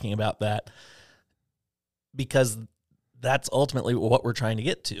he's talking about that, because that's ultimately what we're trying to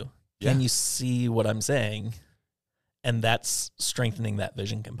get to. Yeah. Can you see what I'm saying? And that's strengthening that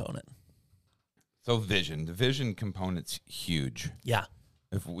vision component. So the vision component's huge. Yeah.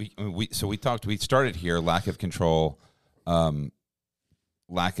 If we started here, lack of control,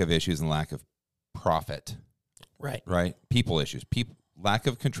 lack of issues, and lack of profit. Right. People issues, lack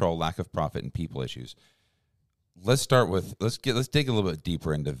of control, lack of profit, and people issues. Let's start with, let's dig a little bit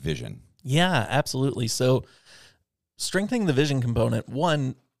deeper into vision. Yeah, absolutely. So strengthening the vision component,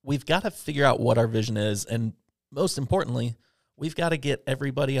 one, we've got to figure out what our vision is. And most importantly, we've got to get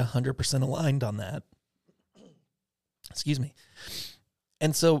everybody 100% aligned on that. Excuse me.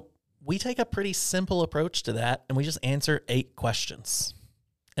 And so we take a pretty simple approach to that, and we just answer 8 questions.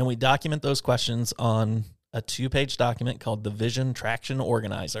 And we document those questions on a 2-page document called the Vision Traction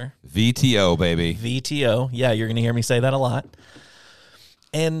Organizer. VTO, baby. VTO. Yeah, you're going to hear me say that a lot.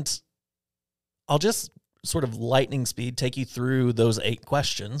 And I'll just sort of lightning speed take you through those 8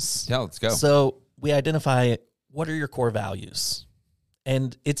 questions. Yeah, let's go. So we identify, what are your core values?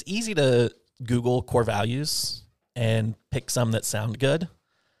 And it's easy to Google core values and pick some that sound good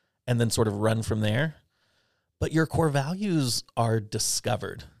and then sort of run from there. But your core values are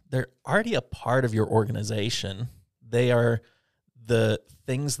discovered. They're already a part of your organization. They are the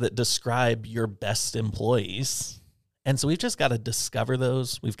things that describe your best employees. And so we've just got to discover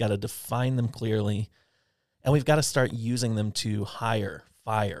those. We've got to define them clearly. And we've got to start using them to hire,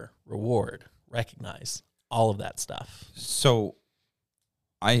 fire, reward, recognize, all of that stuff. So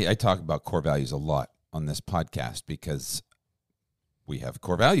I talk about core values a lot on this podcast because we have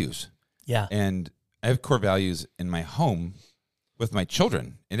core values. Yeah. And I have core values in my home with my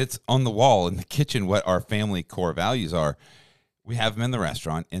children, and it's on the wall in the kitchen what our family core values are. We have them in the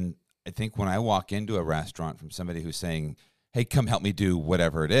restaurant, and I think when I walk into a restaurant from somebody who's saying, "Hey, come help me do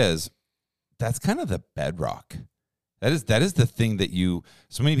whatever it is," that's kind of the bedrock. That is the thing that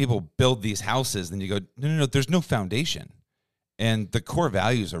so many people build these houses, and you go, no, there's no foundation. And the core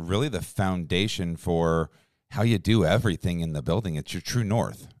values are really the foundation for how you do everything in the building. It's your true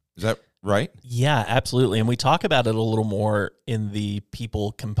north. Is that right? Yeah, absolutely. And we talk about it a little more in the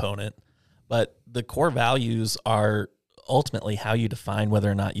people component, but the core values are ultimately how you define whether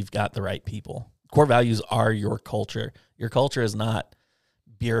or not you've got the right people. Core values are your culture. Your culture is not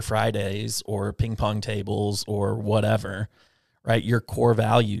beer Fridays or ping pong tables or whatever, right? Your core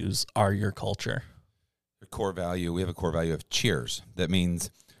values are your culture. Your core value, we have a core value of cheers. That means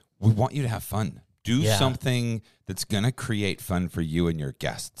we want you to have fun. Do something that's going to create fun for you and your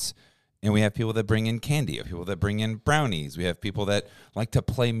guests. And we have people that bring in candy. We have people that bring in brownies. We have people that like to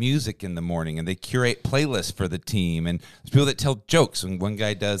play music in the morning, and they curate playlists for the team. And there's people that tell jokes. And one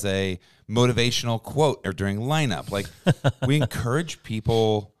guy does a motivational quote or during lineup. Like, we encourage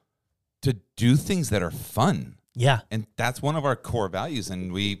people to do things that are fun. Yeah. And that's one of our core values.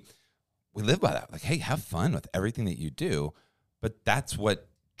 And we live by that. Like, hey, have fun with everything that you do. But that's what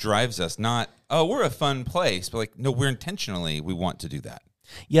drives us. Not, oh, we're a fun place. But like, no, we want to do that.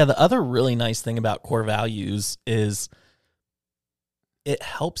 Yeah, the other really nice thing about core values is it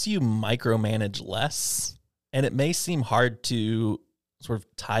helps you micromanage less. And it may seem hard to sort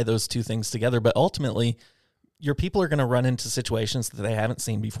of tie those two things together. But ultimately, your people are going to run into situations that they haven't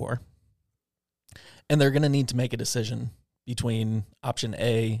seen before. And they're going to need to make a decision between option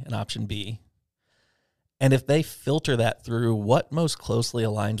A and option B. And if they filter that through what most closely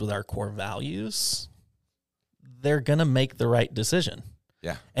aligns with our core values, they're going to make the right decision.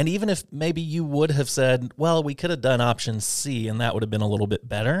 Yeah. And even if maybe you would have said, well, we could have done option C and that would have been a little bit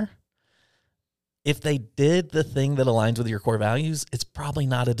better. If they did the thing that aligns with your core values, it's probably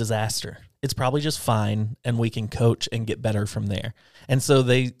not a disaster. It's probably just fine, and we can coach and get better from there. And so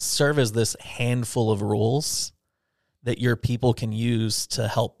they serve as this handful of rules that your people can use to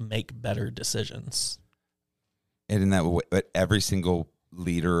help make better decisions. And in that way, what every single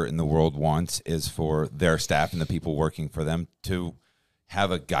leader in the world wants is for their staff and the people working for them to have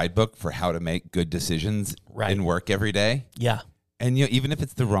a guidebook for how to make good decisions in work every day. Yeah. And even if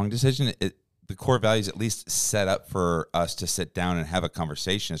it's the wrong decision, the core values at least set up for us to sit down and have a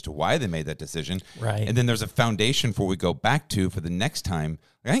conversation as to why they made that decision. Right. And then there's a foundation for we go back to for the next time.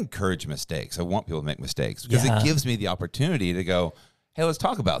 I encourage mistakes. I want people to make mistakes because it gives me the opportunity to go, hey, let's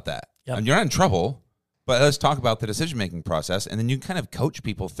talk about that. Yep. And you're not in trouble, but let's talk about the decision-making process. And then you kind of coach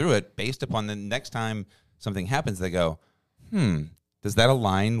people through it based upon the next time something happens, they go, does that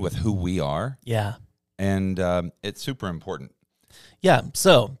align with who we are? Yeah. And it's super important. Yeah,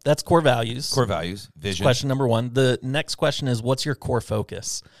 so that's core values. Core values, vision. Question number one. The next question is, what's your core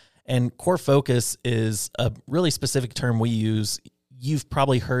focus? And core focus is a really specific term we use. You've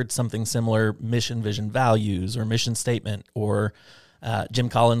probably heard something similar, mission, vision, values, or mission statement, or Jim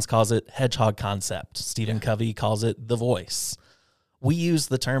Collins calls it hedgehog concept. Stephen Covey calls it the voice. We use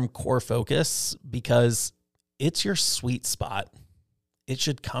the term core focus because it's your sweet spot. It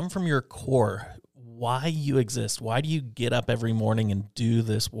should come from your core. Why you exist. Why do you get up every morning and do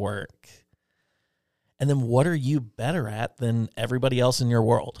this work? And then what are you better at than everybody else in your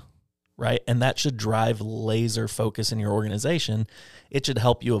world, right? And that should drive laser focus in your organization. It should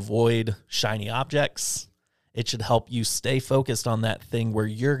help you avoid shiny objects. It should help you stay focused on that thing where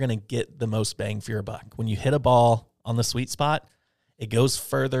you're going to get the most bang for your buck. When you hit a ball on the sweet spot, it goes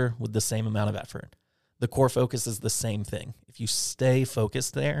further with the same amount of effort. The core focus is the same thing. If you stay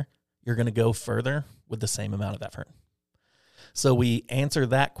focused there, you're going to go further with the same amount of effort. So we answer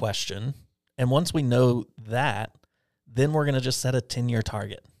that question. And once we know that, then we're going to just set a 10-year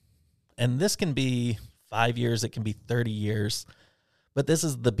target. And this can be 5 years, it can be 30 years. But this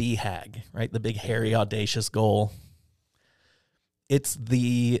is the BHAG, right? The big, hairy, audacious goal. It's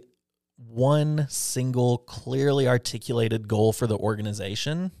the one single, clearly articulated goal for the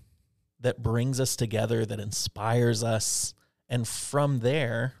organization that brings us together, that inspires us. And from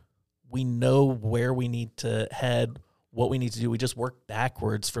there, we know where we need to head, what we need to do. We just work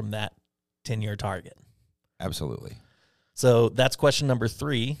backwards from that 10-year target. Absolutely. So that's question number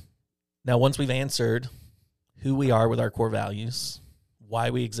 3. Now, once we've answered who we are with our core values,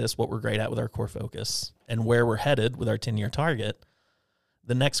 why we exist, what we're great at with our core focus, and where we're headed with our 10-year target,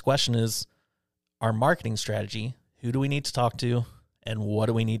 the next question is our marketing strategy. Who do we need to talk to, and what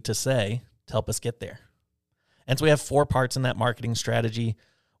do we need to say to help us get there? And so we have 4 parts in that marketing strategy.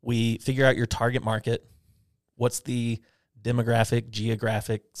 We figure out your target market. What's the demographic,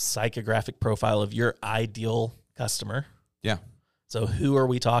 geographic, psychographic profile of your ideal customer? Yeah. So who are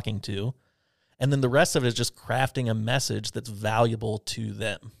we talking to? And then the rest of it is just crafting a message that's valuable to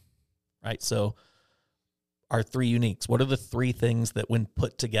them, right? So our 3 uniques. What are the 3 things that when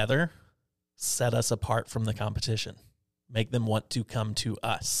put together set us apart from the competition? Make them want to come to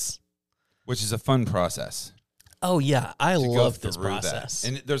us. Which is a fun process. Oh, yeah. I love this process. That.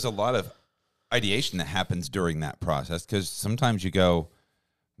 And there's a lot of ideation that happens during that process because sometimes you go,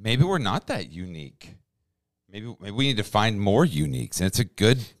 maybe we're not that unique. Maybe we need to find more uniques. And it's a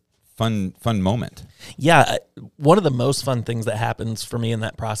good, fun moment. Yeah. One of the most fun things that happens for me in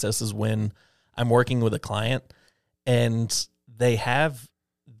that process is when I'm working with a client and they have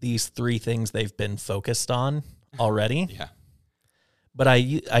these 3 things they've been focused on already. Yeah. But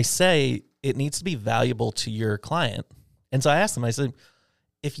I say it needs to be valuable to your client. And so I asked them, I said,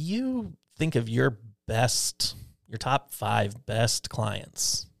 if you think of your top 5 best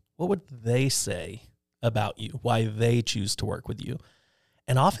clients, what would they say about you, why they choose to work with you?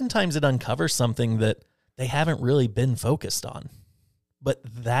 And oftentimes it uncovers something that they haven't really been focused on. But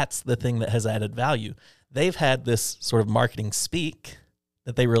that's the thing that has added value. They've had this sort of marketing speak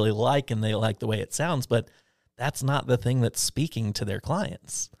that they really like and they like the way it sounds, but that's not the thing that's speaking to their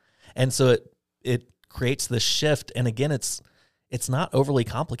clients. And so it creates this shift. And again, it's not overly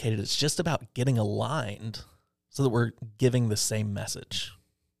complicated. It's just about getting aligned so that we're giving the same message,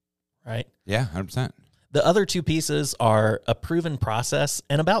 right? Yeah, 100%. The other two pieces are a proven process,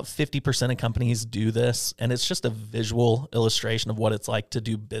 and about 50% of companies do this, and it's just a visual illustration of what it's like to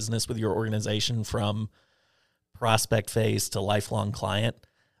do business with your organization from prospect phase to lifelong client.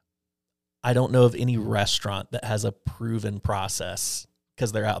 I don't know of any restaurant that has a proven process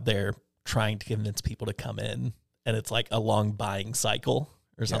because they're out there trying to convince people to come in, and it's like a long buying cycle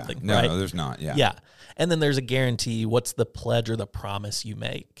or something, right? No, there's not, Yeah. And then there's a guarantee. What's the pledge or the promise you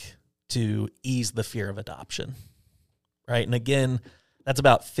make to ease the fear of adoption, right? And again, that's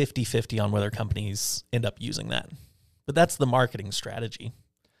about 50-50 on whether companies end up using that. But that's the marketing strategy.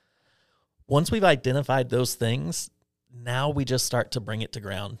 Once we've identified those things, now we just start to bring it to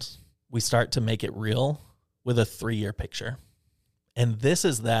ground. We start to make it real with a 3-year picture. And this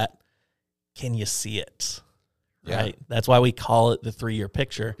is that, can you see it? Yeah. Right? That's why we call it the 3-year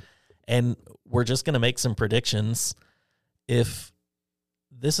picture. And we're just going to make some predictions. If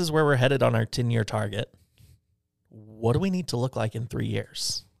this is where we're headed on our 10-year target, what do we need to look like in 3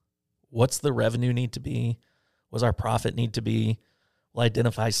 years? What's the revenue need to be? What's our profit need to be? We'll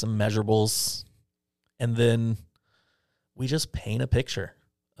identify some measurables. And then we just paint a picture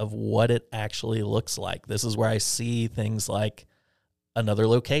of what it actually looks like. This is where I see things like another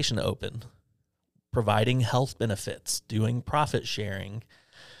location open, providing health benefits, doing profit sharing,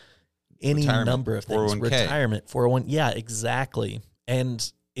 any number of things. 401k. Retirement, 401. Yeah, exactly.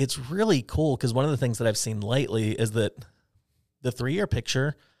 And it's really cool because one of the things that I've seen lately is that the 3-year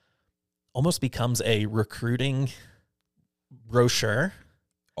picture almost becomes a recruiting brochure.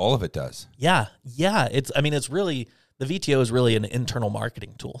 All of it does. Yeah. It's really, the VTO is really an internal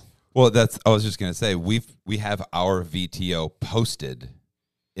marketing tool. Well, I was just going to say, we have our VTO posted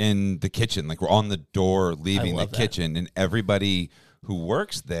in the kitchen. Like, we're on the door leaving the kitchen, and everybody who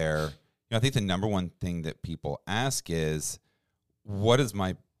works there, I think the number one thing that people ask is, what does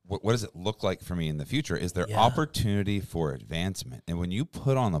it look like for me in the future? Is there opportunity for advancement? And when you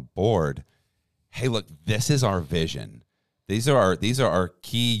put on the board, hey, look, this is our vision. These are our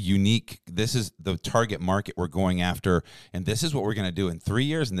key, unique, this is the target market we're going after, and this is what we're going to do in 3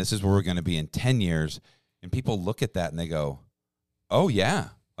 years, and this is where we're going to be in 10 years. And people look at that and they go, oh, yeah,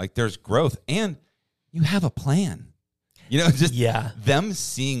 like there's growth, and you have a plan. Them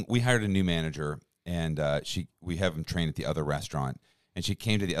seeing, we hired a new manager, and we have him trained at the other restaurant, and she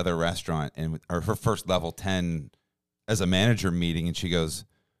came to the other restaurant, and her first level 10 as a manager meeting, and she goes,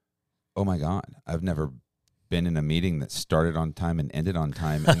 oh, my God, I've never been in a meeting that started on time and ended on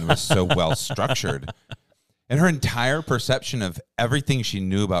time and was so well structured. And her entire perception of everything she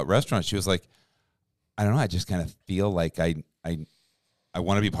knew about restaurants, she was like, I don't know, I just kind of feel like I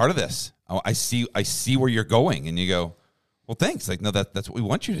want to be part of this. I see where you're going. And you go, well, thanks. Like, no, that's what we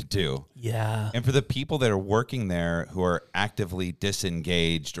want you to do. Yeah. And for the people that are working there who are actively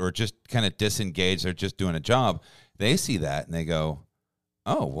disengaged or just kind of disengaged, they're just doing a job, they see that and they go,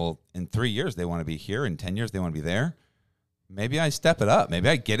 oh, well, in 3 years, they want to be here. In 10 years, they want to be there. Maybe I step it up. Maybe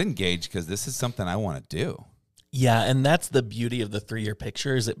I get engaged because this is something I want to do. Yeah, and that's the beauty of the 3-year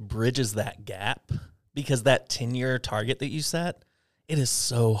picture is it bridges that gap, because that 10-year target that you set, it is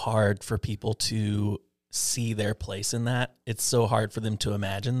so hard for people to see their place in that. It's so hard for them to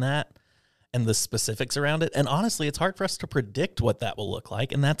imagine that and the specifics around it. And honestly, it's hard for us to predict what that will look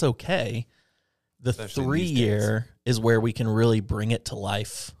like, and that's okay. The Especially 3-year is where we can really bring it to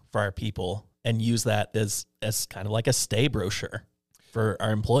life for our people and use that as kind of like a stay brochure for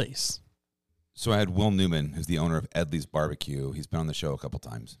our employees. So I had Will Newman, who's the owner of Edley's Barbecue. He's been on the show a couple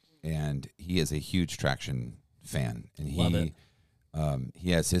times, and he is a huge Traction fan. And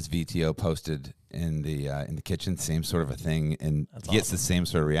he has his VTO posted in the kitchen, same sort of a thing, and he gets the same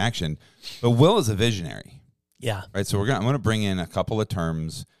sort of reaction. But Will is a visionary. Yeah. Right. So I'm going to bring in a couple of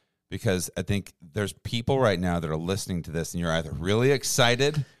terms, because I think there's people right now that are listening to this and you're either really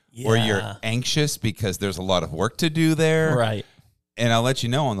excited or you're anxious because there's a lot of work to do there. Right. And I'll let you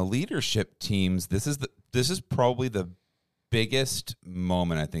know, on the leadership teams, this is probably the biggest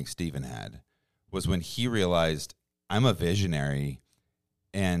moment I think Stephen had, was when he realized, I'm a visionary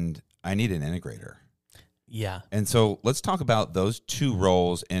and I need an integrator. Yeah. And so let's talk about those two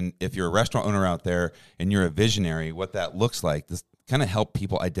roles. And if you're a restaurant owner out there and you're a visionary, what that looks like. This kind of help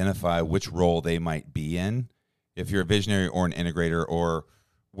people identify which role they might be in, if you're a visionary or an integrator, or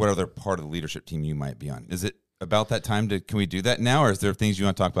what other part of the leadership team you might be on. Is it about that time can we do that now, or is there things you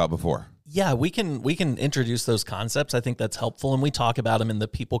want to talk about before? Yeah, we can introduce those concepts. I think that's helpful, and we talk about them in the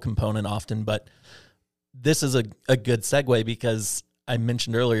people component often, but this is a good segue because I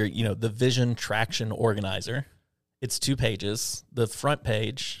mentioned earlier, the Vision Traction Organizer. It's 2 pages. The front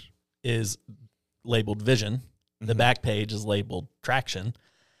page is labeled Vision. The back page is labeled Traction.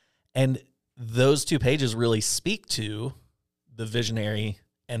 And those 2 pages really speak to the visionary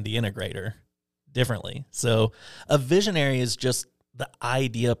and the integrator differently. So a visionary is just the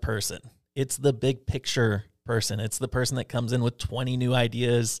idea person. It's the big picture person. It's the person that comes in with 20 new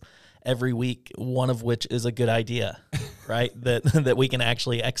ideas every week, one of which is a good idea, right? that we can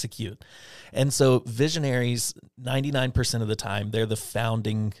actually execute. And so visionaries, 99% of the time, they're the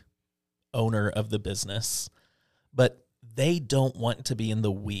founding owner of the business, but they don't want to be in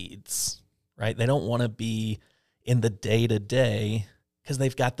the weeds, right? They don't want to be in the day-to-day because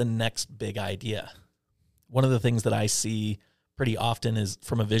they've got the next big idea. One of the things that I see pretty often is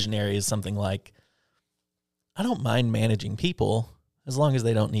from a visionary is something like, I don't mind managing people as long as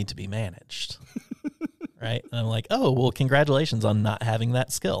they don't need to be managed. Right? And I'm like, oh, well, congratulations on not having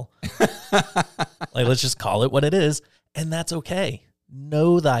that skill. Like, let's just call it what it is. And that's okay.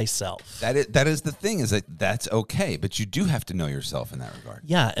 Know thyself. That is the thing, is that that's okay. But you do have to know yourself in that regard.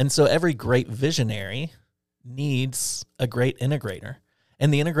 Yeah. And so every great visionary needs a great integrator.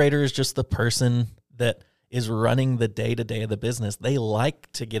 And the integrator is just the person that is running the day-to-day of the business. They like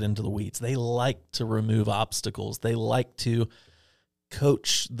to get into the weeds. They like to remove obstacles. They like to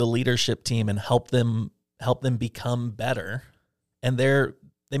coach the leadership team and help them become better. And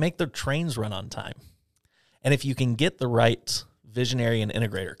they make their trains run on time. And if you can get the right visionary and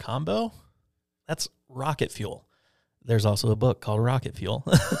integrator combo, that's rocket fuel. There's also a book called Rocket Fuel.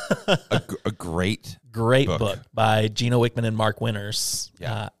 a great book by Gino Wickman and Mark Winters.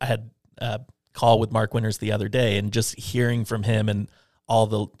 Yeah. I had a call with Mark Winters the other day, and just hearing from him and all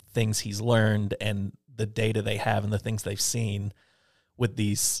the things he's learned and the data they have and the things they've seen with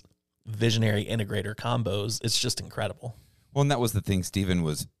these visionary integrator combos, it's just incredible. Well, and that was the thing. Stephen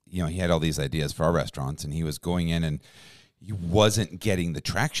was, he had all these ideas for our restaurants, and he was going in and he wasn't getting the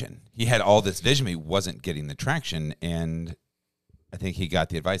traction. He had all this vision, but he wasn't getting the traction. And I think he got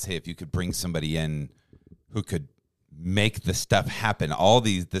the advice, hey, if you could bring somebody in who could make the stuff happen, all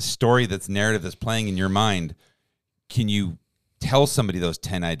the story that's narrative that's playing in your mind, can you tell somebody those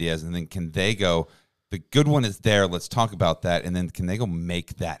 10 ideas, and then can they go, the good one is there, let's talk about that, and then can they go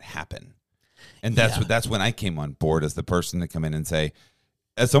make that happen? And that's when I came on board as the person to come in and say,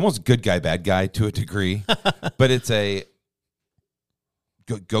 it's almost good guy, bad guy to a degree, but it's a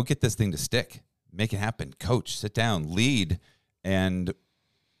go get this thing to stick, make it happen, coach, sit down, lead, and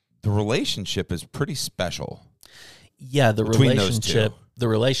the relationship is pretty special. Yeah, the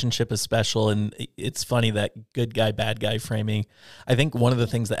relationship is special, and it's funny that good guy, bad guy framing. I think one of the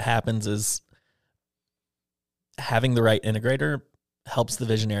things that happens is having the right integrator helps the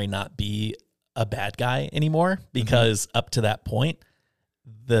visionary not be a bad guy anymore, because up to that point,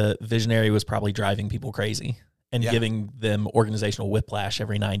 the visionary was probably driving people crazy and giving them organizational whiplash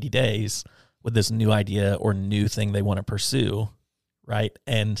every 90 days with this new idea or new thing they want to pursue, right?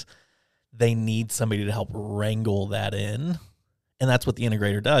 And they need somebody to help wrangle that in, and that's what the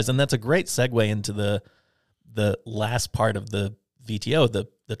integrator does. And that's a great segue into the last part of the VTO,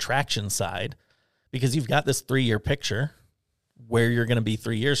 the traction side, because you've got this 3-year picture where you're going to be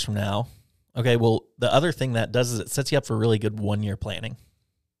 3 years from now. Okay, well, the other thing that does is it sets you up for really good 1-year planning.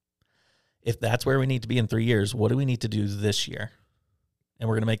 If that's where we need to be in 3 years, what do we need to do this year? And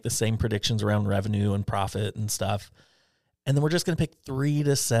we're going to make the same predictions around revenue and profit and stuff. And then we're just going to pick 3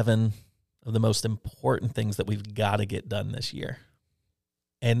 to 7 of the most important things that we've got to get done this year.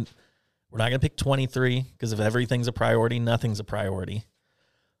 And we're not going to pick 23, because if everything's a priority, nothing's a priority.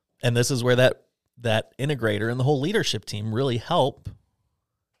 And this is where that integrator and the whole leadership team really help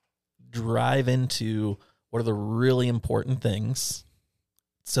drive into what are the really important things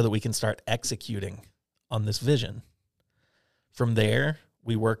so that we can start executing on this vision. From there,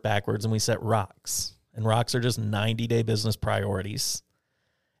 we work backwards and we set rocks. And rocks are just 90-day business priorities.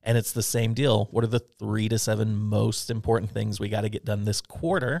 And it's the same deal. What are the 3 to 7 most important things we got to get done this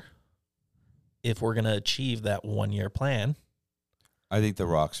quarter if we're going to achieve that 1-year plan? I think the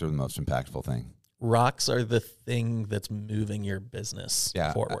rocks are the most impactful thing. Rocks are the thing that's moving your business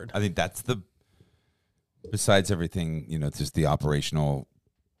forward. I think that's besides everything, just the operational,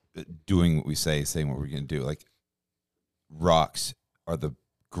 doing what we say, saying what we're going to do. Like, rocks are the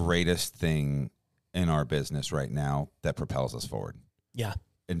greatest thing in our business right now that propels us forward. Yeah.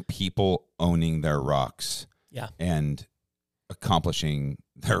 And people owning their rocks. Yeah. And accomplishing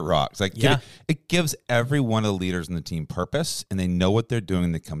their rocks. Like, it gives every one of the leaders in the team purpose, and they know what they're doing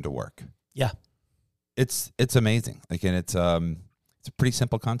and they come to work. Yeah. It's amazing. Like, and it's a pretty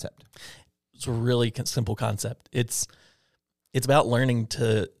simple concept. It's a really simple concept. It's about learning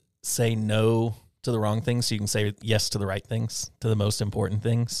to say no to the wrong things so you can say yes to the right things, to the most important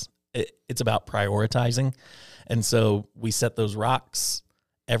things. It's about prioritizing. And so we set those rocks.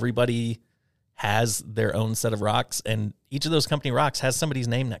 Everybody has their own set of rocks, and each of those company rocks has somebody's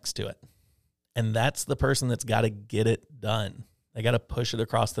name next to it. And that's the person that's got to get it done. They got to push it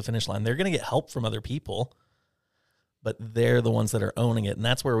across the finish line. They're going to get help from other people, but they're the ones that are owning it. And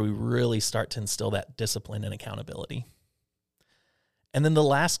that's where we really start to instill that discipline and accountability. And then the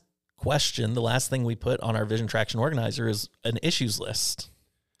last question, the last thing we put on our vision traction organizer is an issues list.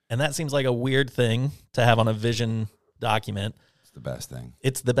 And that seems like a weird thing to have on a vision document. It's the best thing.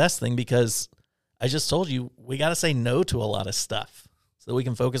 It's the best thing because I just told you, we got to say no to a lot of stuff so that we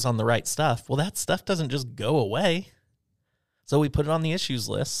can focus on the right stuff. Well, that stuff doesn't just go away. So we put it on the issues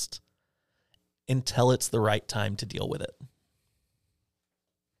list until it's the right time to deal with it.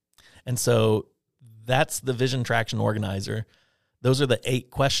 And so that's the vision traction organizer. Those are the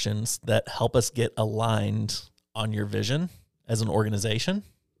 8 questions that help us get aligned on your vision as an organization.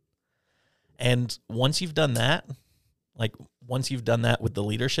 And once you've done that, with the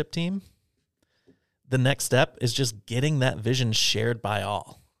leadership team, the next step is just getting that vision shared by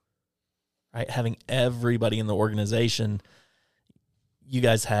all, right? Having everybody in the organization. You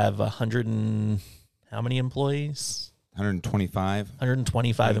guys have 100 and how many employees? 125.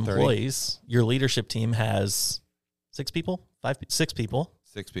 125 employees. Your leadership team has 6 people? 6 people.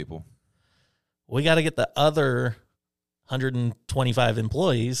 6 people. We got to get the other 125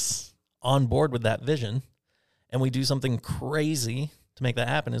 employees on board with that vision. And we do something crazy to make that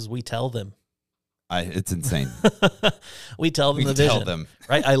happen is we tell them. It's insane. We tell them the vision. Tell them.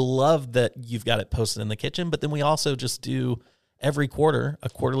 Right? I love that you've got it posted in the kitchen, but then we also just do every quarter a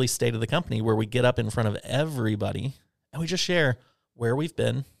quarterly state of the company where we get up in front of everybody and we just share where we've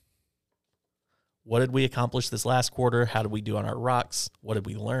been. What did we accomplish this last quarter? How did we do on our rocks? What did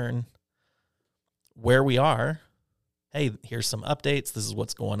we learn? Where we are. Hey, here's some updates. This is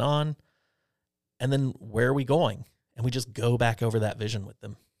what's going on. And then where are we going? And we just go back over that vision with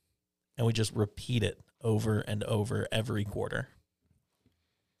them. And we just repeat it over and over every quarter.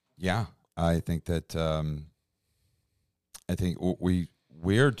 Yeah, I think that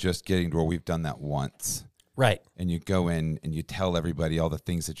we're just getting to where we've done that once. Right. And you go in and you tell everybody all the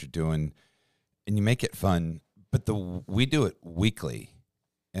things that you're doing and you make it fun. But we do it weekly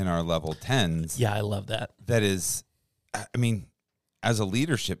in our level 10s. Yeah, I love that. That is, I mean, as a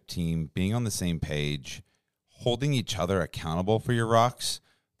leadership team, being on the same page, holding each other accountable for your rocks.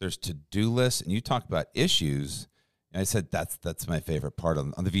 There's to-do lists, and you talk about issues. And I said that's my favorite part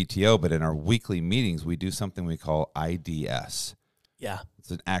on the VTO, but in our weekly meetings, we do something we call IDS. Yeah. It's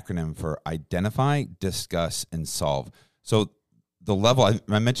an acronym for Identify, Discuss, and Solve. So the level,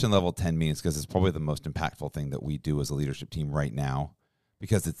 I mentioned level 10 meetings because it's probably the most impactful thing that we do as a leadership team right now,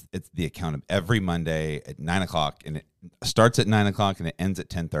 because it's the account of every Monday at 9 o'clock, and it starts at 9 o'clock and it ends at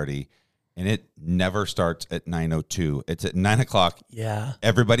 10:30. And it never starts at 9:02. It's at 9 o'clock. Yeah.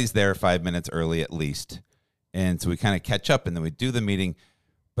 Everybody's there 5 minutes early at least. And so we kind of catch up and then we do the meeting.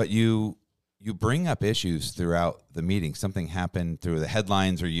 But you bring up issues throughout the meeting. Something happened through the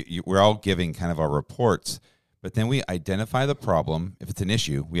headlines, or we're all giving kind of our reports. But then we identify the problem. If it's an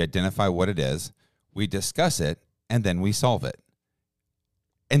issue, we identify what it is. We discuss it, and then we solve it.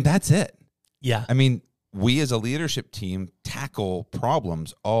 And that's it. Yeah. I mean, we as a leadership team tackle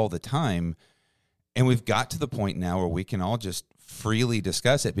problems all the time, and we've got to the point now where we can all just freely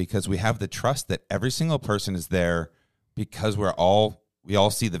discuss it because we have the trust that every single person is there because we all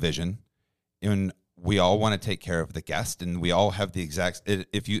see the vision, and we all want to take care of the guest, and we all have the exact.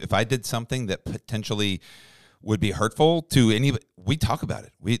 If I did something that potentially would be hurtful to anybody, we talk about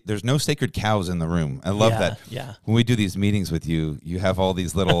it. There's no sacred cows in the room. I love that. Yeah. When we do these meetings with you, you have all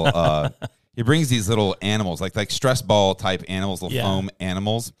these little. He brings these little animals, like stress ball type animals, little foam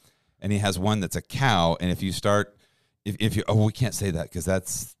animals, and he has one that's a cow. And if you start, we can't say that because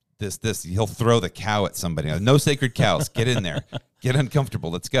that's this. He'll throw the cow at somebody. No sacred cows. Get in there. Get uncomfortable.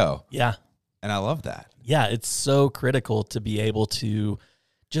 Let's go. Yeah. And I love that. Yeah, it's so critical to be able to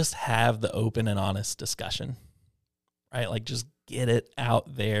just have the open and honest discussion, right? Like just get it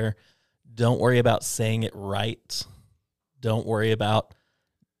out there. Don't worry about saying it right. Don't worry about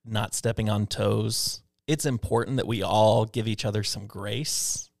not stepping on toes. It's important that we all give each other some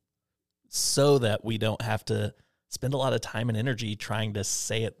grace so that we don't have to spend a lot of time and energy trying to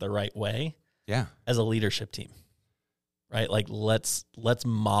say it the right way. Yeah. As a leadership team, right? Like let's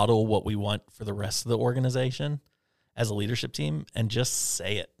model what we want for the rest of the organization as a leadership team and just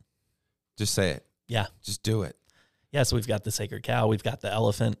say it. Just say it. Yeah. Just do it. Yeah. So we've got the sacred cow. We've got the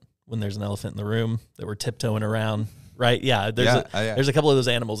elephant when there's an elephant in the room that we're tiptoeing around. Right. Yeah. There's a couple of those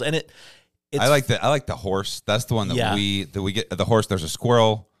animals, and I like the horse. That's the one that we get. The horse. There's a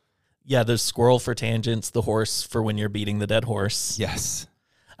squirrel. Yeah. There's squirrel for tangents. The horse for when you're beating the dead horse. Yes.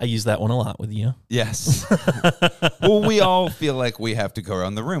 I use that one a lot with you. Yes. Well, we all feel like we have to go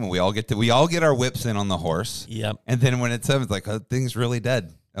around the room, and we all get our whips in on the horse. Yep. And then when it's up, it's like, oh, thing's really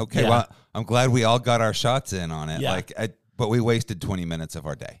dead. Okay, Yeah. well, I'm glad we all got our shots in on it. Yeah. But we wasted 20 minutes of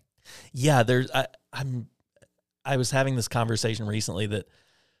our day. Yeah, I was having this conversation recently that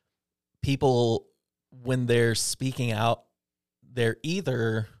people, when they're speaking out, they're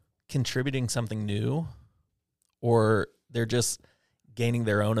either contributing something new or they're just gaining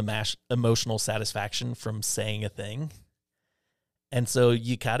their own emotional satisfaction from saying a thing. And so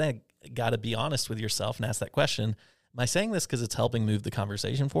you kind of got to be honest with yourself and ask that question. Am I saying this because it's helping move the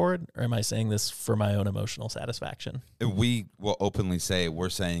conversation forward, or am I saying this for my own emotional satisfaction? We will openly say we're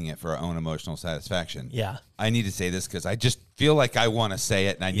saying it for our own emotional satisfaction. Yeah. I need to say this because I just feel like I want to say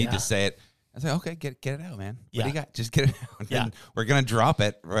it, and I need Yeah. to say it. I say, okay, get it out, man. What Yeah. do you got? Just get it out. Yeah. And we're going to drop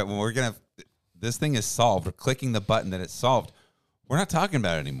it. Right when this thing is solved. We're clicking the button that it's solved. We're not talking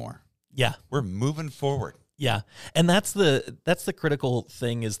about it anymore. Yeah. We're moving forward. Yeah. And that's the critical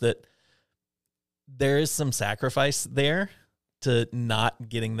thing, is that there is some sacrifice there to not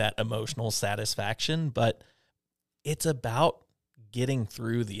getting that emotional satisfaction, but it's about getting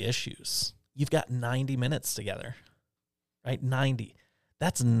through the issues. You've got 90 minutes together, right? 90.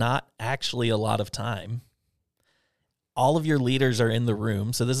 That's not actually a lot of time. All of your leaders are in the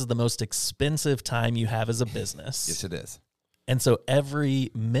room, so this is the most expensive time you have as a business. Yes, it is. And so every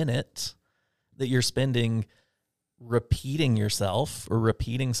minute that you're spending repeating yourself or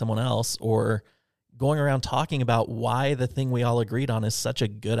repeating someone else or going around talking about why the thing we all agreed on is such a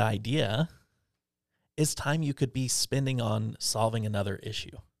good idea is time you could be spending on solving another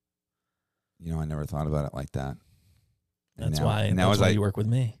issue. You know, I never thought about it like that. And That's now- why, and now that's as why I- you work with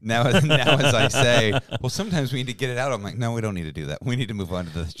me. Now as I say, well, sometimes we need to get it out. I'm like, no, we don't need to do that. We need to move on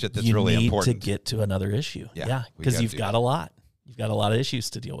to the shit that's you really need important. to get to another issue. Yeah, Yeah, we because gotta you've do got that. a lot. You've got a lot of issues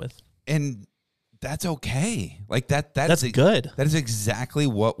to deal with. And that's okay. Like that's good. That is exactly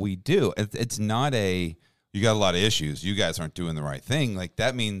what we do. It's not you got a lot of issues, you guys aren't doing the right thing. Like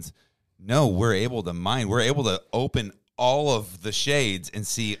that means, no, we're able to open all of the shades and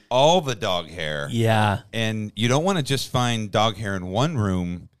see all the dog hair. Yeah. And you don't want to just find dog hair in one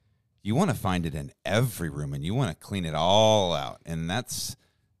room. You want to find it in every room, and you want to clean it all out. And that's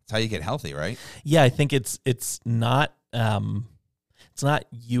how you get healthy, right? Yeah, I think it's not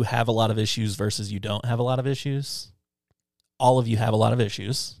you have a lot of issues versus you don't have a lot of issues. All of you have a lot of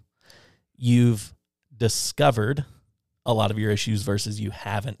issues. You've discovered a lot of your issues versus you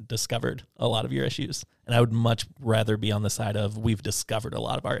haven't discovered a lot of your issues. And I would much rather be on the side of we've discovered a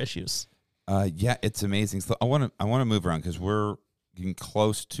lot of our issues. Yeah, it's amazing. So I want to move around because we're getting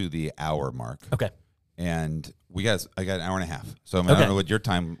close to the hour mark. Okay. And I got an hour and a half. So I don't know what your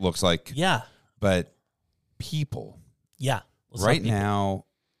time looks like. Yeah. But people. Yeah. Let's Right talk people. now,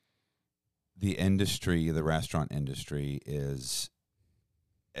 the restaurant industry is,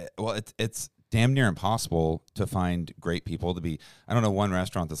 well, it's damn near impossible to find great people to be. I don't know one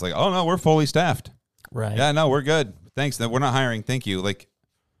restaurant that's like, oh no, we're fully staffed. Right. Yeah, no, we're good. Thanks. We're not hiring. Thank you. Like,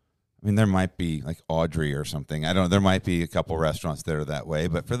 I mean, there might be like Audrey or something. I don't know. There might be a couple restaurants that are that way,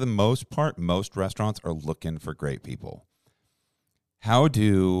 but for the most part, most restaurants are looking for great people. How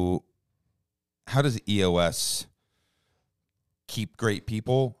does EOS keep great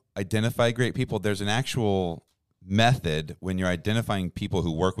people, identify great people? There's an actual method when you're identifying people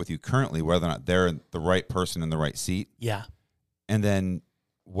who work with you currently, whether or not they're the right person in the right seat. Yeah. And then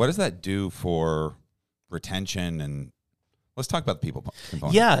what does that do for retention? And let's talk about the people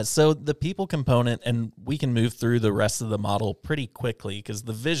component. Yeah, so the people component, and we can move through the rest of the model pretty quickly because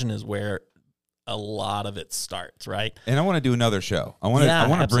the vision is where a lot of it starts, right? And I want to do another show. I want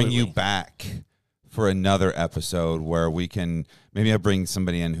to bring you absolutely. back for another episode where we can, maybe I'll bring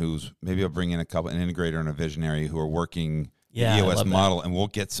somebody in an integrator and a visionary who are working Yeah, I the EOS love that. model, and we'll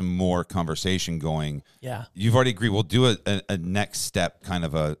get some more conversation going. Yeah. You've already agreed. We'll do a next step kind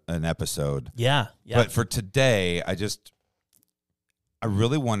of an episode. Yeah. Yeah. But for today, I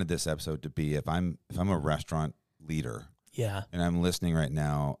really wanted this episode to be if I'm a restaurant leader yeah. and I'm listening right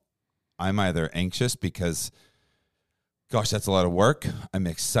now, I'm either anxious because, gosh, that's a lot of work. I'm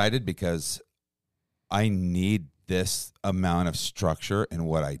excited because I need this amount of structure in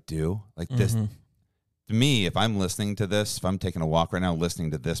what I do. Like this, Mhm. to me, if I'm listening to this, if I'm taking a walk right now, listening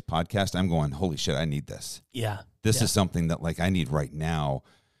to this podcast, I'm going, holy shit, I need this. Yeah. This Yeah. is something that like I need right now.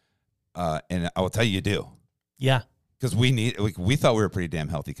 And I will tell you do. Yeah. Because we thought we were a pretty damn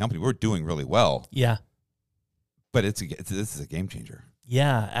healthy company. We're doing really well, Yeah. but this is a game changer.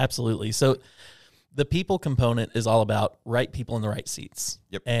 Yeah, absolutely. So The people component is all about right people in the right seats.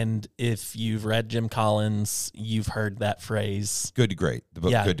 Yep. And if you've read Jim Collins, you've heard that phrase. Good to great. The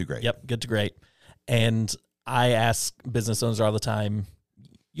book Good to Great. Yep, Good to Great. And I ask business owners all the time,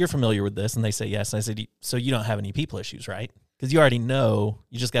 you're familiar with this? And they say yes. And I said, so you don't have any people issues, right? Because you already know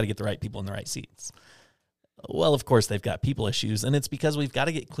you just got to get the right people in the right seats. Well, of course, they've got people issues. And it's because we've got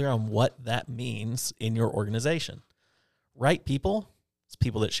to get clear on what that means in your organization. Right people, it's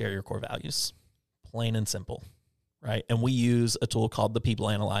people that share your core values. Plain and simple, right? And we use a tool called the People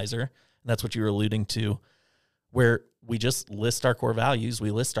Analyzer, and that's what you were alluding to, where we just list our core values, we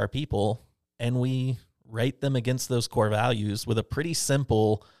list our people, and we rate them against those core values with a pretty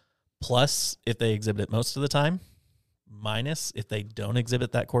simple plus if they exhibit it most of the time, minus if they don't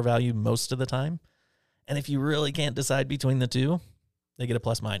exhibit that core value most of the time. And if you really can't decide between the two, they get a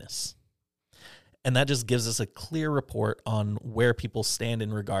plus minus. And that just gives us a clear report on where people stand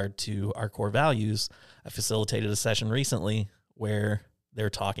in regard to our core values. I facilitated a session recently where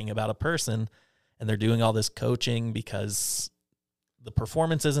they're talking about a person and they're doing all this coaching because the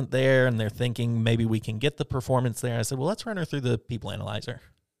performance isn't there and they're thinking maybe we can get the performance there. I said, well, let's run her through the People Analyzer.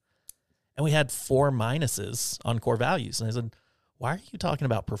 And we had 4 minuses on core values. And I said, why are you talking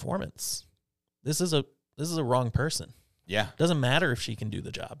about performance? This is a wrong person. Yeah. Doesn't matter if she can do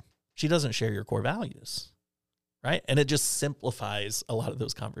the job. She doesn't share your core values, right? And it just simplifies a lot of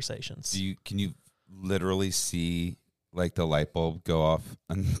those conversations. Can you literally see like the light bulb go off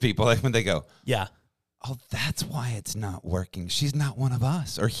on people like when they go, yeah, oh, that's why it's not working. She's not one of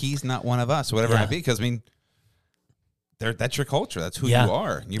us, or he's not one of us, whatever it might be. Because I mean, that's your culture. That's who you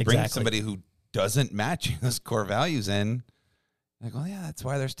are. You bring somebody who doesn't match those core values in. Like, well, yeah, that's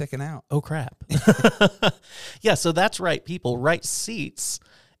why they're sticking out. Oh crap. Yeah, so that's right people. Right seats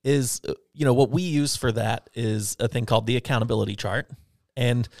is, what we use for that is a thing called the accountability chart.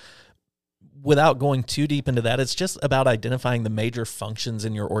 And without going too deep into that, it's just about identifying the major functions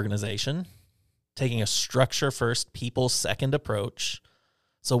in your organization, taking a structure first, people second approach.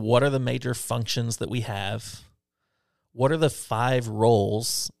 So what are the major functions that we have? What are the 5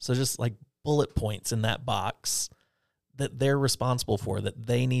 roles? So just like bullet points in that box that they're responsible for, that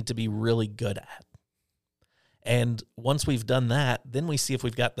they need to be really good at. And once we've done that, then we see if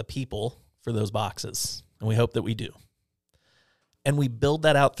we've got the people for those boxes. And we hope that we do. And we build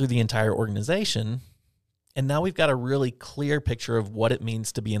that out through the entire organization. And now we've got a really clear picture of what it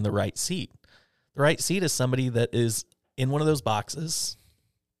means to be in the right seat. The right seat is somebody that is in one of those boxes.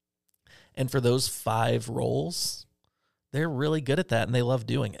 And for those 5 roles, they're really good at that and they love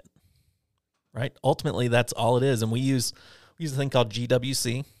doing it. Right? Ultimately, that's all it is. And we use a thing called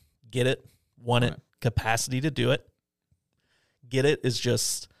GWC, get it, want it, capacity to do it. Get it is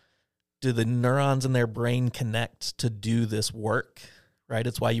just, do the neurons in their brain connect to do this work, right?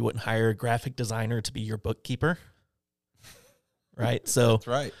 It's why you wouldn't hire a graphic designer to be your bookkeeper, right? So that's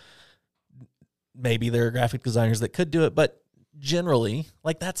right. Maybe there are graphic designers that could do it, but generally,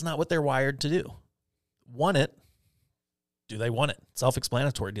 like, that's not what they're wired to do. Want it. Do they want it?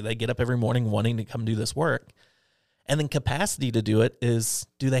 Self-explanatory. Do they get up every morning wanting to come do this work? And then capacity to do it is,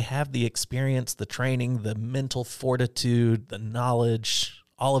 do they have the experience, the training, the mental fortitude, the knowledge,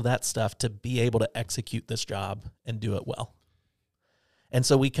 all of that stuff to be able to execute this job and do it well? And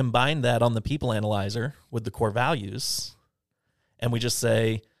so we combine that on the People Analyzer with the core values, and we just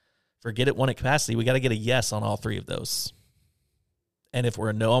say, forget it, want it, capacity. We got to get a yes on all 3 of those. And if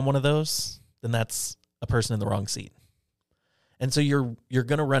we're a no on one of those, then that's a person in the wrong seat. And so you're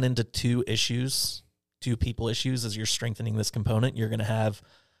going to run into 2 people issues as you're strengthening this component. You're going to have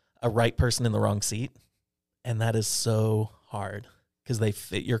a right person in the wrong seat. And that is so hard because they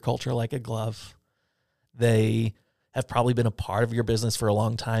fit your culture like a glove. They have probably been a part of your business for a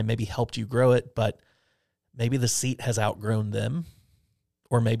long time, maybe helped you grow it, but maybe the seat has outgrown them,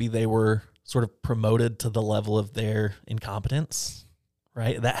 or maybe they were sort of promoted to the level of their incompetence,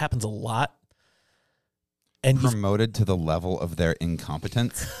 right? That happens a lot. And promoted to the level of their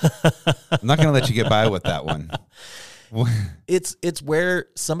incompetence. I'm not going to let you get by with that one. It's where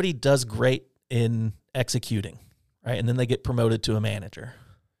somebody does great in executing, right? And then they get promoted to a manager.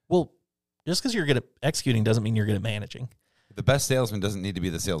 Well, just because you're good at executing doesn't mean you're good at managing. The best salesman doesn't need to be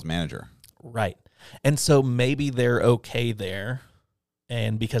the sales manager. Right. And so maybe they're okay there,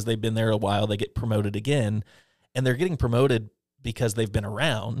 and because they've been there a while, they get promoted again, and they're getting promoted because they've been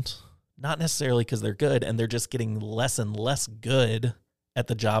around, not necessarily because they're good, and they're just getting less and less good at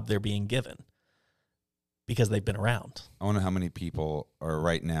the job they're being given because they've been around. I wonder how many people are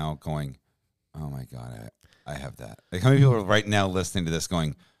right now going, oh my God, I have that. Like, how many people are right now listening to this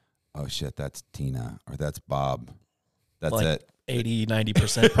going, oh shit, that's Tina, or that's Bob. That's like it. 80,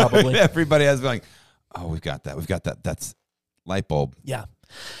 90% probably. Everybody has been like, oh, we've got that. That's light bulb. Yeah.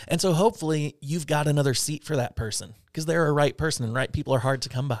 And so hopefully you've got another seat for that person because they're a right person and right people are hard to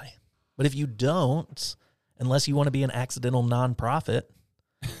come by. But if you don't, unless you want to be an accidental nonprofit,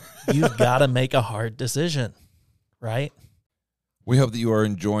 you've got to make a hard decision, right? We hope that you are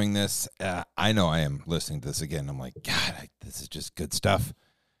enjoying this. I know I am listening to this again. I'm like, God, this is just good stuff.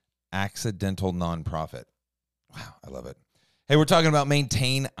 Accidental nonprofit. Wow, I love it. Hey, we're talking about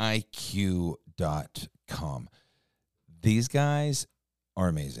MaintainIQ.com. These guys are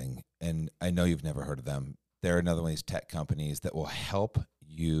amazing, and I know you've never heard of them. They're another one of these tech companies that will help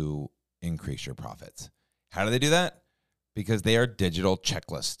you increase your profits. How do they do that? Because they are digital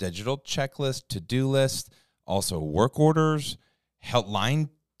checklists, to-do lists, also work orders, help line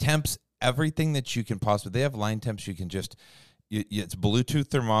temps, everything that you can possibly. They have line temps you can just, it's Bluetooth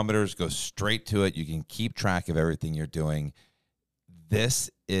thermometers, go straight to it. You can keep track of everything you're doing. This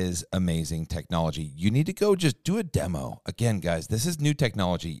is amazing technology. You need to go just do a demo. Again, guys, this is new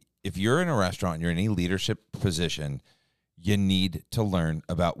technology. If you're in a restaurant and you're in any leadership position, you need to learn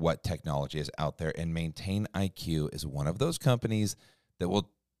about what technology is out there. And Maintain IQ is one of those companies that will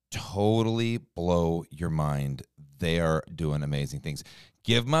totally blow your mind. They are doing amazing things.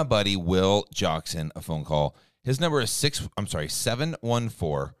 Give my buddy Will Jackson a phone call. His number is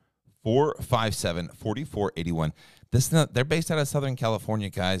 714-457-4481. They're based out of Southern California,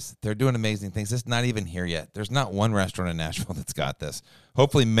 guys. They're doing amazing things. It's not even here yet. There's not one restaurant in Nashville that's got this.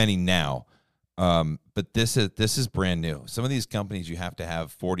 Hopefully many now. But this is brand new. Some of these companies, you have to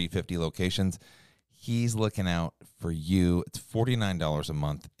have 40, 50 locations. He's looking out for you. It's $49 a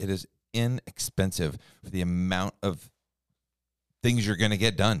month. It is inexpensive for the amount of things you're going to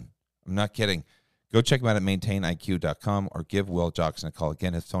get done. I'm not kidding. Go check him out at MaintainIQ.com or give Will Jackson a call.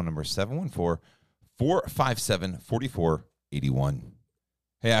 Again, his phone number is 714-457-4481.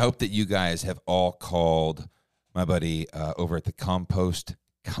 Hey, I hope that you guys have all called my buddy over at the Compost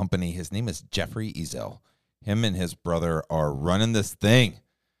Company. His name is Jeffrey Ezel. Him and his brother are running this thing.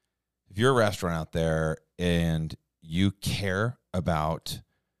 If you're a restaurant out there and you care about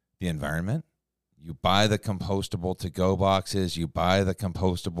the environment, you buy the compostable to-go boxes, you buy the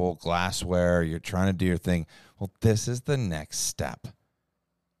compostable glassware, you're trying to do your thing. Well, this is the next step.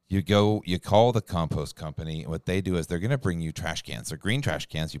 You call the Compost Company. What they do is they're going to bring you trash cans. They're green trash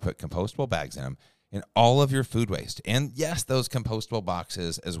cans. You put compostable bags in them and all of your food waste. And yes, those compostable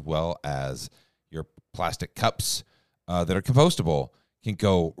boxes as well as your plastic cups that are compostable can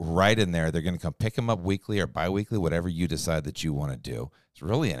go right in there. They're going to come pick them up weekly or biweekly, whatever you decide that you want to do. It's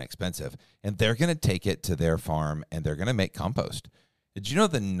really inexpensive. And they're going to take it to their farm and they're going to make compost. Did you know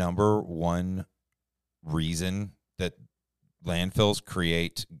the number one reason that landfills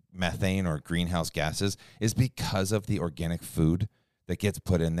create methane or greenhouse gases is because of the organic food that gets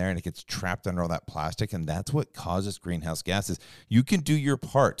put in there and it gets trapped under all that plastic, and that's what causes greenhouse gases. You can do your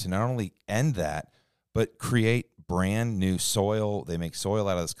part to not only end that, but create brand new soil. They make soil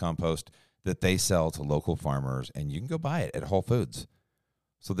out of this compost that they sell to local farmers, and you can go buy it at Whole Foods.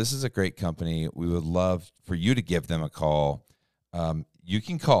 So this is a great company. We would love for you to give them a call. You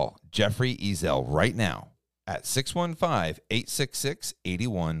can call Jeffrey Ezel right now at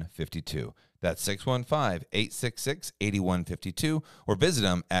 615-866-8152. That's 615-866-8152, or visit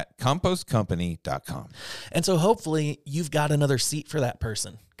them at compostcompany.com. And so hopefully you've got another seat for that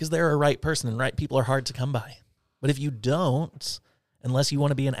person because they're a right person and right people are hard to come by. But if you don't, unless you want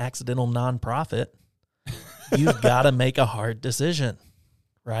to be an accidental nonprofit, you've got to make a hard decision,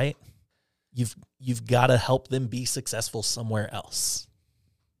 right? You've got to help them be successful somewhere else.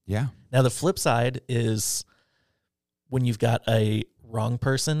 Yeah. Now, the flip side is when you've got a wrong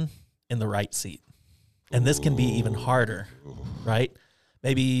person in the right seat. And this can be even harder, right?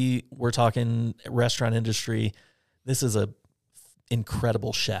 Maybe we're talking restaurant industry. This is a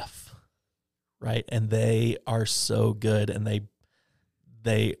incredible chef, right? And they are so good and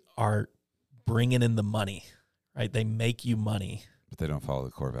they are bringing in the money, right? They make you money. But they don't follow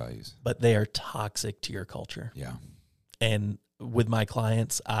the core values. But they are toxic to your culture. Yeah. And with my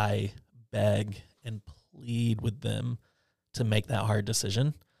clients, I beg and plead with them to make that hard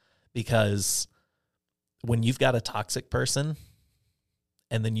decision, because when you've got a toxic person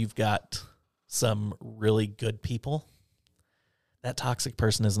and then you've got some really good people, that toxic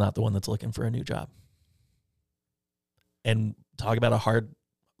person is not the one that's looking for a new job. And talk about a hard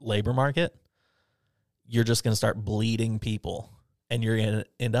labor market, you're just going to start bleeding people and you're going to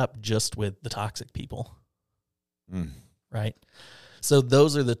end up just with the toxic people. Right? So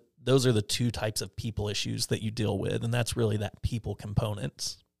those are the two types of people issues that you deal with, and that's really that people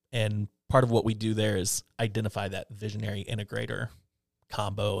component. And part of what we do there is identify that visionary integrator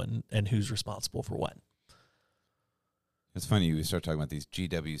combo and who's responsible for what. It's funny you start talking about these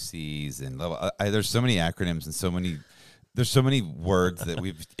GWCs and level. There's so many acronyms and there's so many words that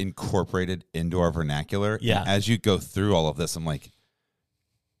we've incorporated into our vernacular. Yeah. And as you go through all of this, I'm like,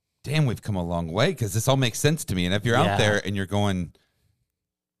 damn, we've come a long way because this all makes sense to me. And if you're out there and you're going,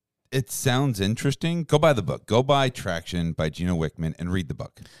 it sounds interesting, go buy the book. Go buy Traction by Gino Wickman and read the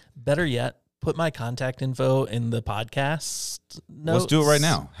book. Better yet, put my contact info in the podcast notes. Let's do it right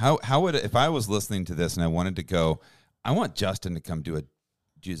now. How would, if I was listening to this and I wanted to go, I want Justin to come do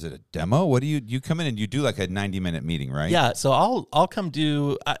is it a demo? What do you come in and you do like a 90-minute meeting, right? Yeah, so I'll come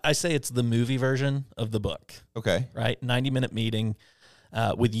do, I say it's the movie version of the book. Okay. Right? 90-minute meeting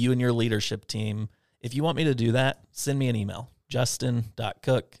with you and your leadership team. If you want me to do that, send me an email,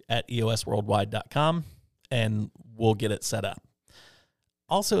 justin.cook@eosworldwide.com, and we'll get it set up.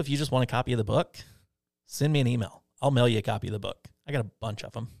 Also, if you just want a copy of the book, send me an email. I'll mail you a copy of the book. I got a bunch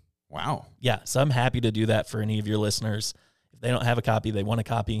of them. Wow. Yeah, so I'm happy to do that for any of your listeners. If they don't have a copy, they want a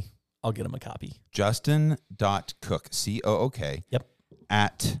copy, I'll get them a copy. Justin.cook, COOK, yep,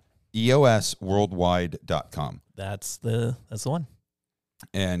 at EOSworldwide.com. That's the one.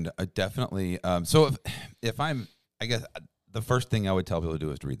 And definitely, so if I'm, I guess the first thing I would tell people to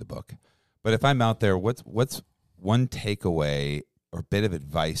do is to read the book. But if I'm out there, what's one takeaway or bit of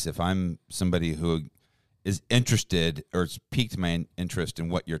advice if I'm somebody who is interested or it's piqued my interest in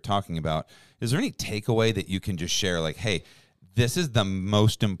what you're talking about? Is there any takeaway that you can just share? Like, hey, this is the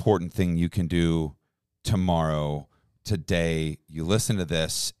most important thing you can do tomorrow, today. You listen to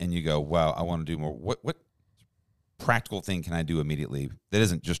this and you go, wow, I want to do more. What practical thing can I do immediately that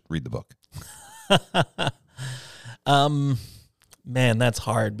isn't just read the book? Man, that's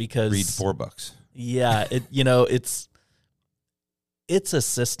hard because read 4 books. Yeah, it's a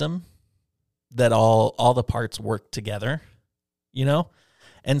system that all the parts work together,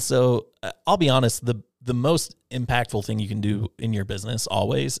 And so I'll be honest, the most impactful thing you can do in your business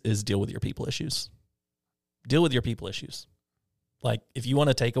always is deal with your people issues. Deal with your people issues. Like if you want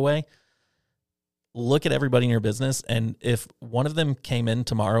to take away, look at everybody in your business, and if one of them came in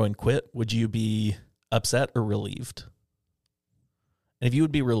tomorrow and quit, would you be upset or relieved? And if you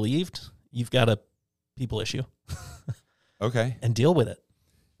would be relieved, you've got a people issue. Okay. And deal with it.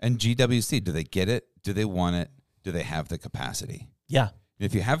 And GWC, do they get it? Do they want it? Do they have the capacity? Yeah.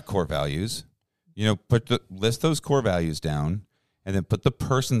 If you have core values, list those core values down and then put the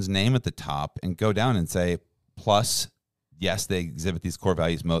person's name at the top and go down and say, plus, yes, they exhibit these core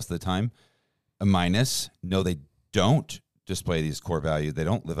values most of the time. A minus, no, they don't display these core values. They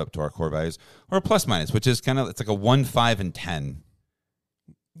don't live up to our core values. Or a plus minus, which is it's like a 1, 5, and 10.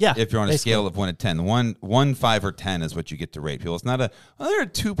 Yeah. If you're on a scale of 1 to 10, 1, 5, or 10 is what you get to rate people. It's not they're a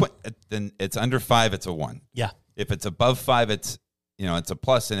 2 point, then it's under 5, it's a 1. Yeah. If it's above 5, it's a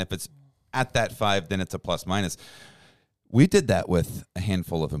plus. And if it's at that 5, then it's a plus minus. We did that with a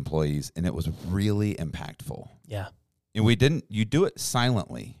handful of employees and it was really impactful. Yeah. And you do it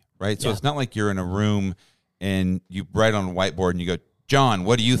silently, right? So it's not like you're in a room and you write on a whiteboard and you go, John,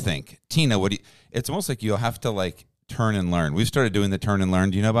 what do you think? Tina, it's almost like you'll have to turn and learn. We've started doing the turn and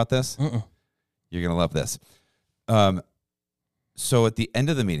learn. Do you know about this? Mm-mm. You're going to love this. So at the end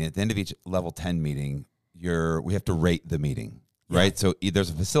of the meeting, at the end of each level 10 meeting, we have to rate the meeting, right? So there's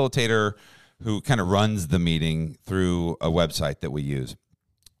a facilitator who kind of runs the meeting through a website that we use,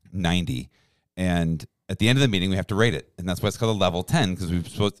 90. And at the end of the meeting, we have to rate it. And that's why it's called a level 10, because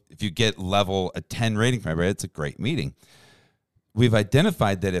if you get a 10 rating from everybody, it's a great meeting. We've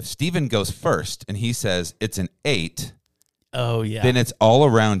identified that if Steven goes first and he says it's an 8, then it's all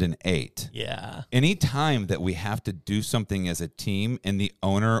around an 8. Yeah. Any time that we have to do something as a team and the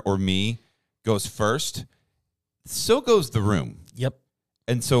owner or me goes first, so goes the room. Yep.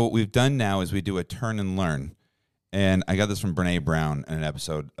 And so what we've done now is we do a turn and learn. And I got this from Brene Brown in an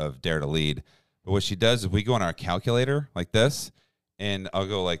episode of Dare to Lead. But what she does is we go on our calculator like this, and I'll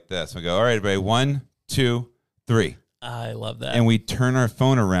go like this. We go, all right, everybody, 1, 2, 3. I love that. And we turn our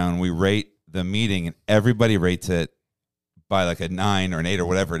phone around, we rate the meeting, and everybody rates it by like a 9 or an 8 or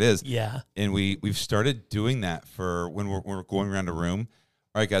whatever it is. Yeah. And we've started doing that for when we're going around a room.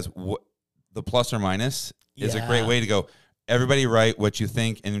 All right, guys, the plus or minus is a great way to go. Everybody write what you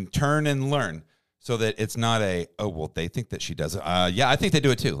think and turn and learn, so that it's not they think that she does it. Yeah, I think they do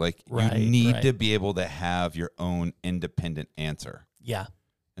it too. You need to be able to have your own independent answer. Yeah.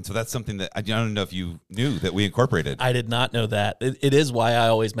 And so that's something that I don't know if you knew that we incorporated. I did not know that. It is why I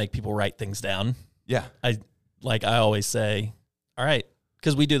always make people write things down. Yeah. I always say, all right,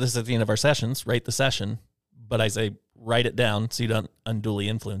 because we do this at the end of our sessions, rate the session. But I say, write it down so you don't unduly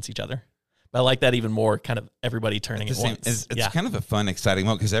influence each other. But I like that even more, kind of everybody turning at once. It's kind of a fun, exciting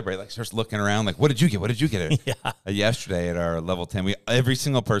moment because everybody like starts looking around like, what did you get? What did you get? Yeah. Yesterday at our level 10, every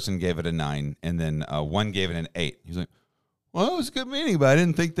single person gave it a 9, and then one gave it an 8. He was like, well, it was a good meeting, but I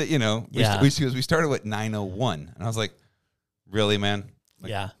didn't think that, we started with 9:01. And I was like, really, man? Like,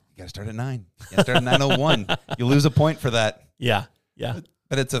 yeah. You got to start at 9. You got to start at 9:01. You lose a point for that. Yeah.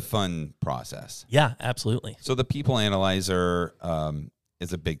 But it's a fun process. Yeah, absolutely. So the people analyzer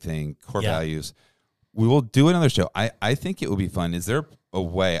is a big thing, core values. We will do another show. I think it would be fun. Is there a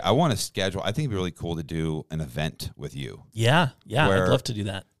way? I want to schedule. I think it'd be really cool to do an event with you. Yeah, I'd love to do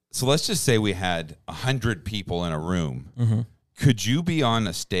that. So let's just say we had 100 people in a room. Mm-hmm. Could you be on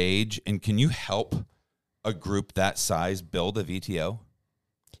a stage, and can you help a group that size build a VTO?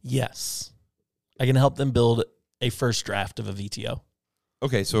 Yes. I can help them build a first draft of a VTO.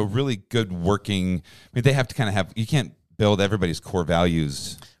 Okay, so a really good working, they have to kind of have, you can't build everybody's core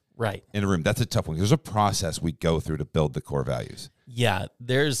values right in a room. That's a tough one. There's a process we go through to build the core values. Yeah,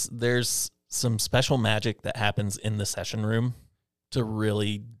 there's some special magic that happens in the session room to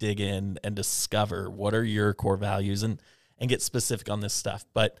really dig in and discover what are your core values and get specific on this stuff.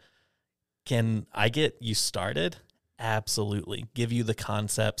 But can I get you started? Absolutely. Give you the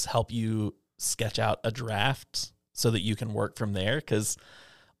concepts, help you sketch out a draft so that you can work from there. Because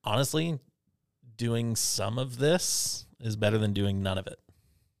honestly, doing some of this is better than doing none of it.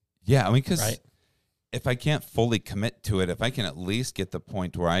 Yeah, because if I can't fully commit to it, if I can at least get the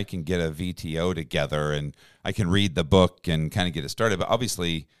point where I can get a VTO together and I can read the book and kind of get it started. But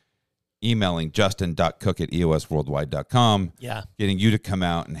obviously, emailing justin.cook@eosworldwide.com, getting you to come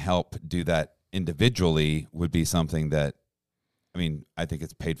out and help do that individually would be something that, I think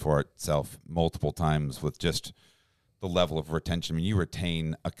it's paid for itself multiple times with just the level of retention. You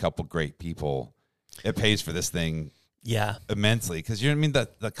retain a couple great people. It pays for this thing immensely because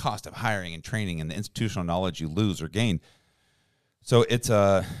the cost of hiring and training and the institutional knowledge you lose or gain. So it's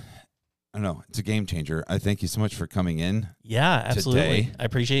a game changer. I thank you so much for coming in. Yeah, absolutely. Today. I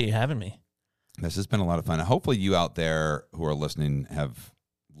appreciate you having me. This has been a lot of fun. Hopefully you out there who are listening have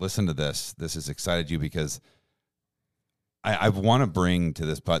listened to this. This has excited you because I want to bring to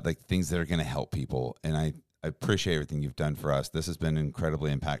this things that are going to help people. And I appreciate everything you've done for us. This has been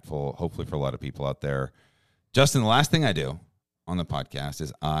incredibly impactful, hopefully for a lot of people out there. Justin, the last thing I do on the podcast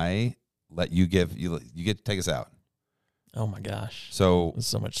is I let you get to take us out. Oh my gosh. So there's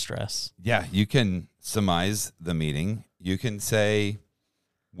so much stress. Yeah, you can surmise the meeting. You can say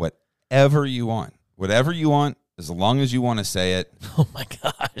whatever you want. Whatever you want, as long as you want to say it. Oh my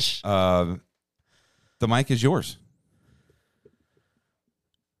gosh. The mic is yours.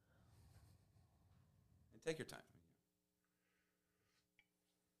 Take your time.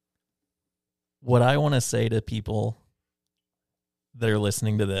 What I want to say to people that are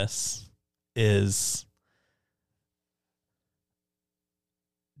listening to this is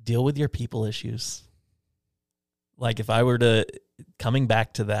deal with your people issues. Like if I were to, coming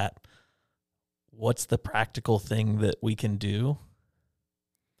back to that, what's the practical thing that we can do?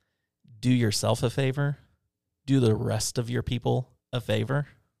 Do yourself a favor. Do the rest of your people a favor.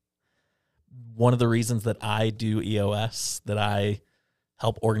 One of the reasons that I do EOS, that I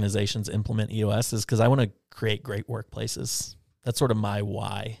help organizations implement EOS, is because I want to create great workplaces. That's sort of my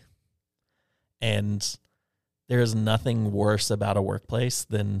why. And there is nothing worse about a workplace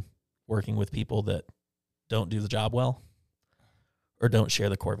than working with people that don't do the job well or don't share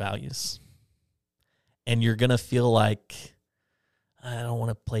the core values. And you're going to feel like, I don't want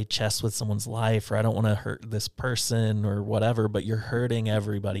to play chess with someone's life, or I don't want to hurt this person or whatever, but you're hurting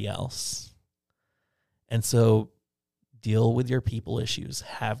everybody else. And so deal with your people issues,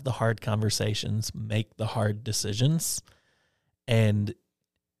 have the hard conversations, make the hard decisions, and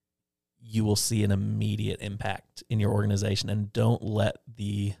you will see an immediate impact in your organization. And don't let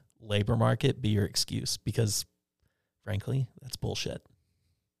the labor market be your excuse, because frankly, that's bullshit.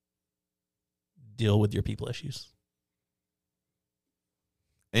 Deal with your people issues.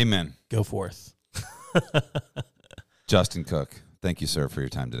 Amen. Go forth. Justin Cook, thank you, sir, for your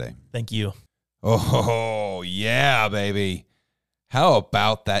time today. Thank you. Oh, yeah, baby. How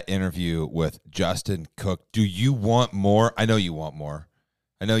about that interview with Justin Cook? Do you want more? I know you want more.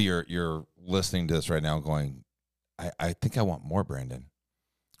 I know you're listening to this right now going, I think I want more, Brandon.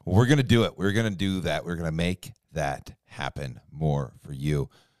 Well, we're going to do it. We're going to do that. We're going to make that happen more for you.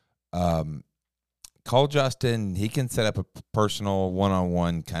 Call Justin. He can set up a personal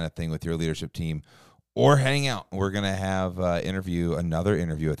one-on-one kind of thing with your leadership team, or hang out. We're going to have another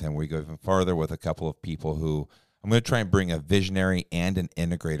interview with him. We go even farther with a couple of people who I'm going to try and bring a visionary and an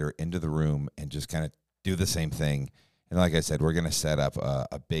integrator into the room and just kind of do the same thing And like I said, we're going to set up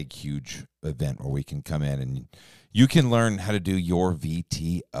a big, huge event where we can come in and you can learn how to do your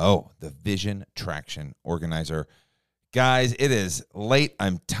VTO, the Vision Traction Organizer. Guys, it is late.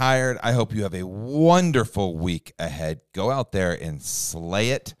 I'm tired. I hope you have a wonderful week ahead. Go out there and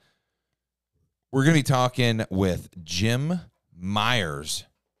slay it. We're going to be talking with Jim Myers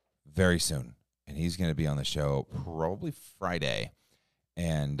very soon, and he's going to be on the show probably Friday.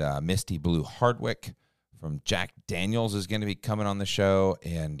 And Misty Blue Hardwick from Jack Daniels is going to be coming on the show,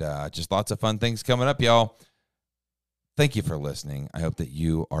 and just lots of fun things coming up, y'all. Thank you for listening. I hope that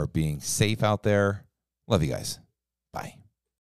you are being safe out there. Love you guys.